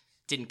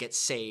 didn't get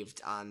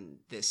saved on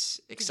this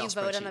Excel spreadsheet. Did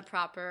you vote on the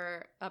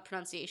proper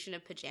pronunciation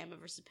of pajama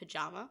versus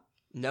pajama?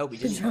 No, we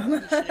didn't. Pajama.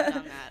 You should have done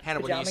that. Hannah,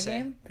 what do you Pajama say?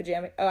 game?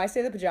 Pajama. Oh, I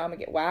say the pajama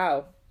game.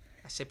 Wow.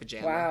 I say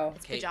pajama. Wow.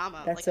 It's Kate.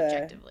 pajama, That's like a-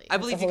 objectively. I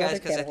believe That's a you whole guys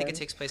other because I can of think it worms.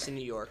 takes place in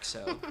New York,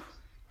 so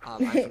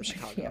I'm from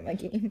Chicago. Pajama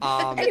game.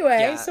 Anyway,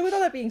 Anyway, so with all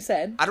that being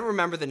said, I don't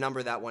remember the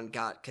number that one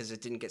got because it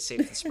didn't get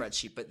saved in the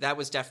spreadsheet, but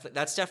that's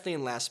definitely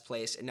in last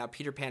place, and now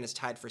Peter Pan is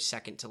tied for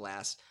second to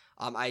last.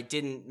 I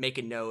didn't make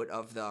a note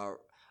of the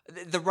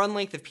run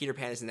length of Peter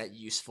Pan isn't that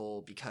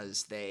useful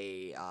because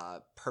they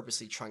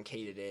purposely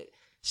truncated it.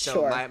 So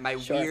Sure, my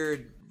sure.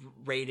 weird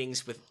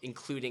ratings with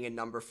including a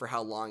number for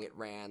how long it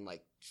ran,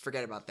 like,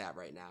 forget about that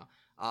right now.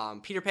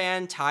 Peter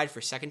Pan tied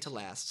for second to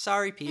last.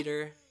 Sorry,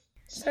 Peter.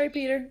 sorry,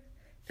 Peter.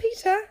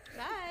 Peter.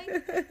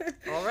 Bye.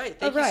 All right.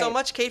 Thank you so right.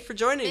 much, Kate, for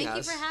joining Thank you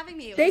us. for having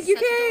me. It Thank was you,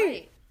 such a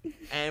Kate. delight.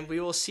 And we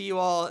will see you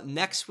all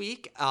next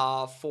week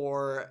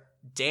for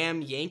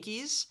Damn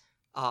Yankees.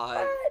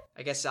 I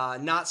guess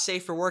not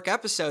safe for work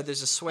episode.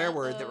 There's a swear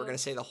word that we're going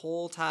to say the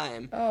whole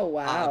time. Oh,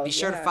 wow. Be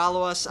sure to yeah.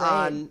 follow us Great.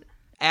 on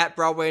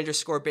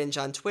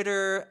 @Broadway_binge on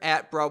Twitter,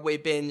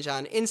 @BroadwayBinge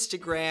on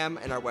Instagram,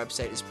 and our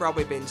website is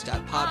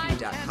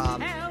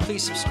BroadwayBinge.podbean.com.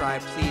 Please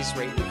subscribe, please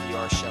rate and review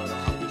our show to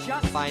help people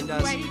find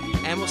us,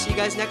 and we'll see you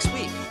guys next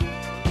week.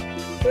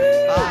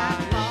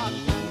 Bye.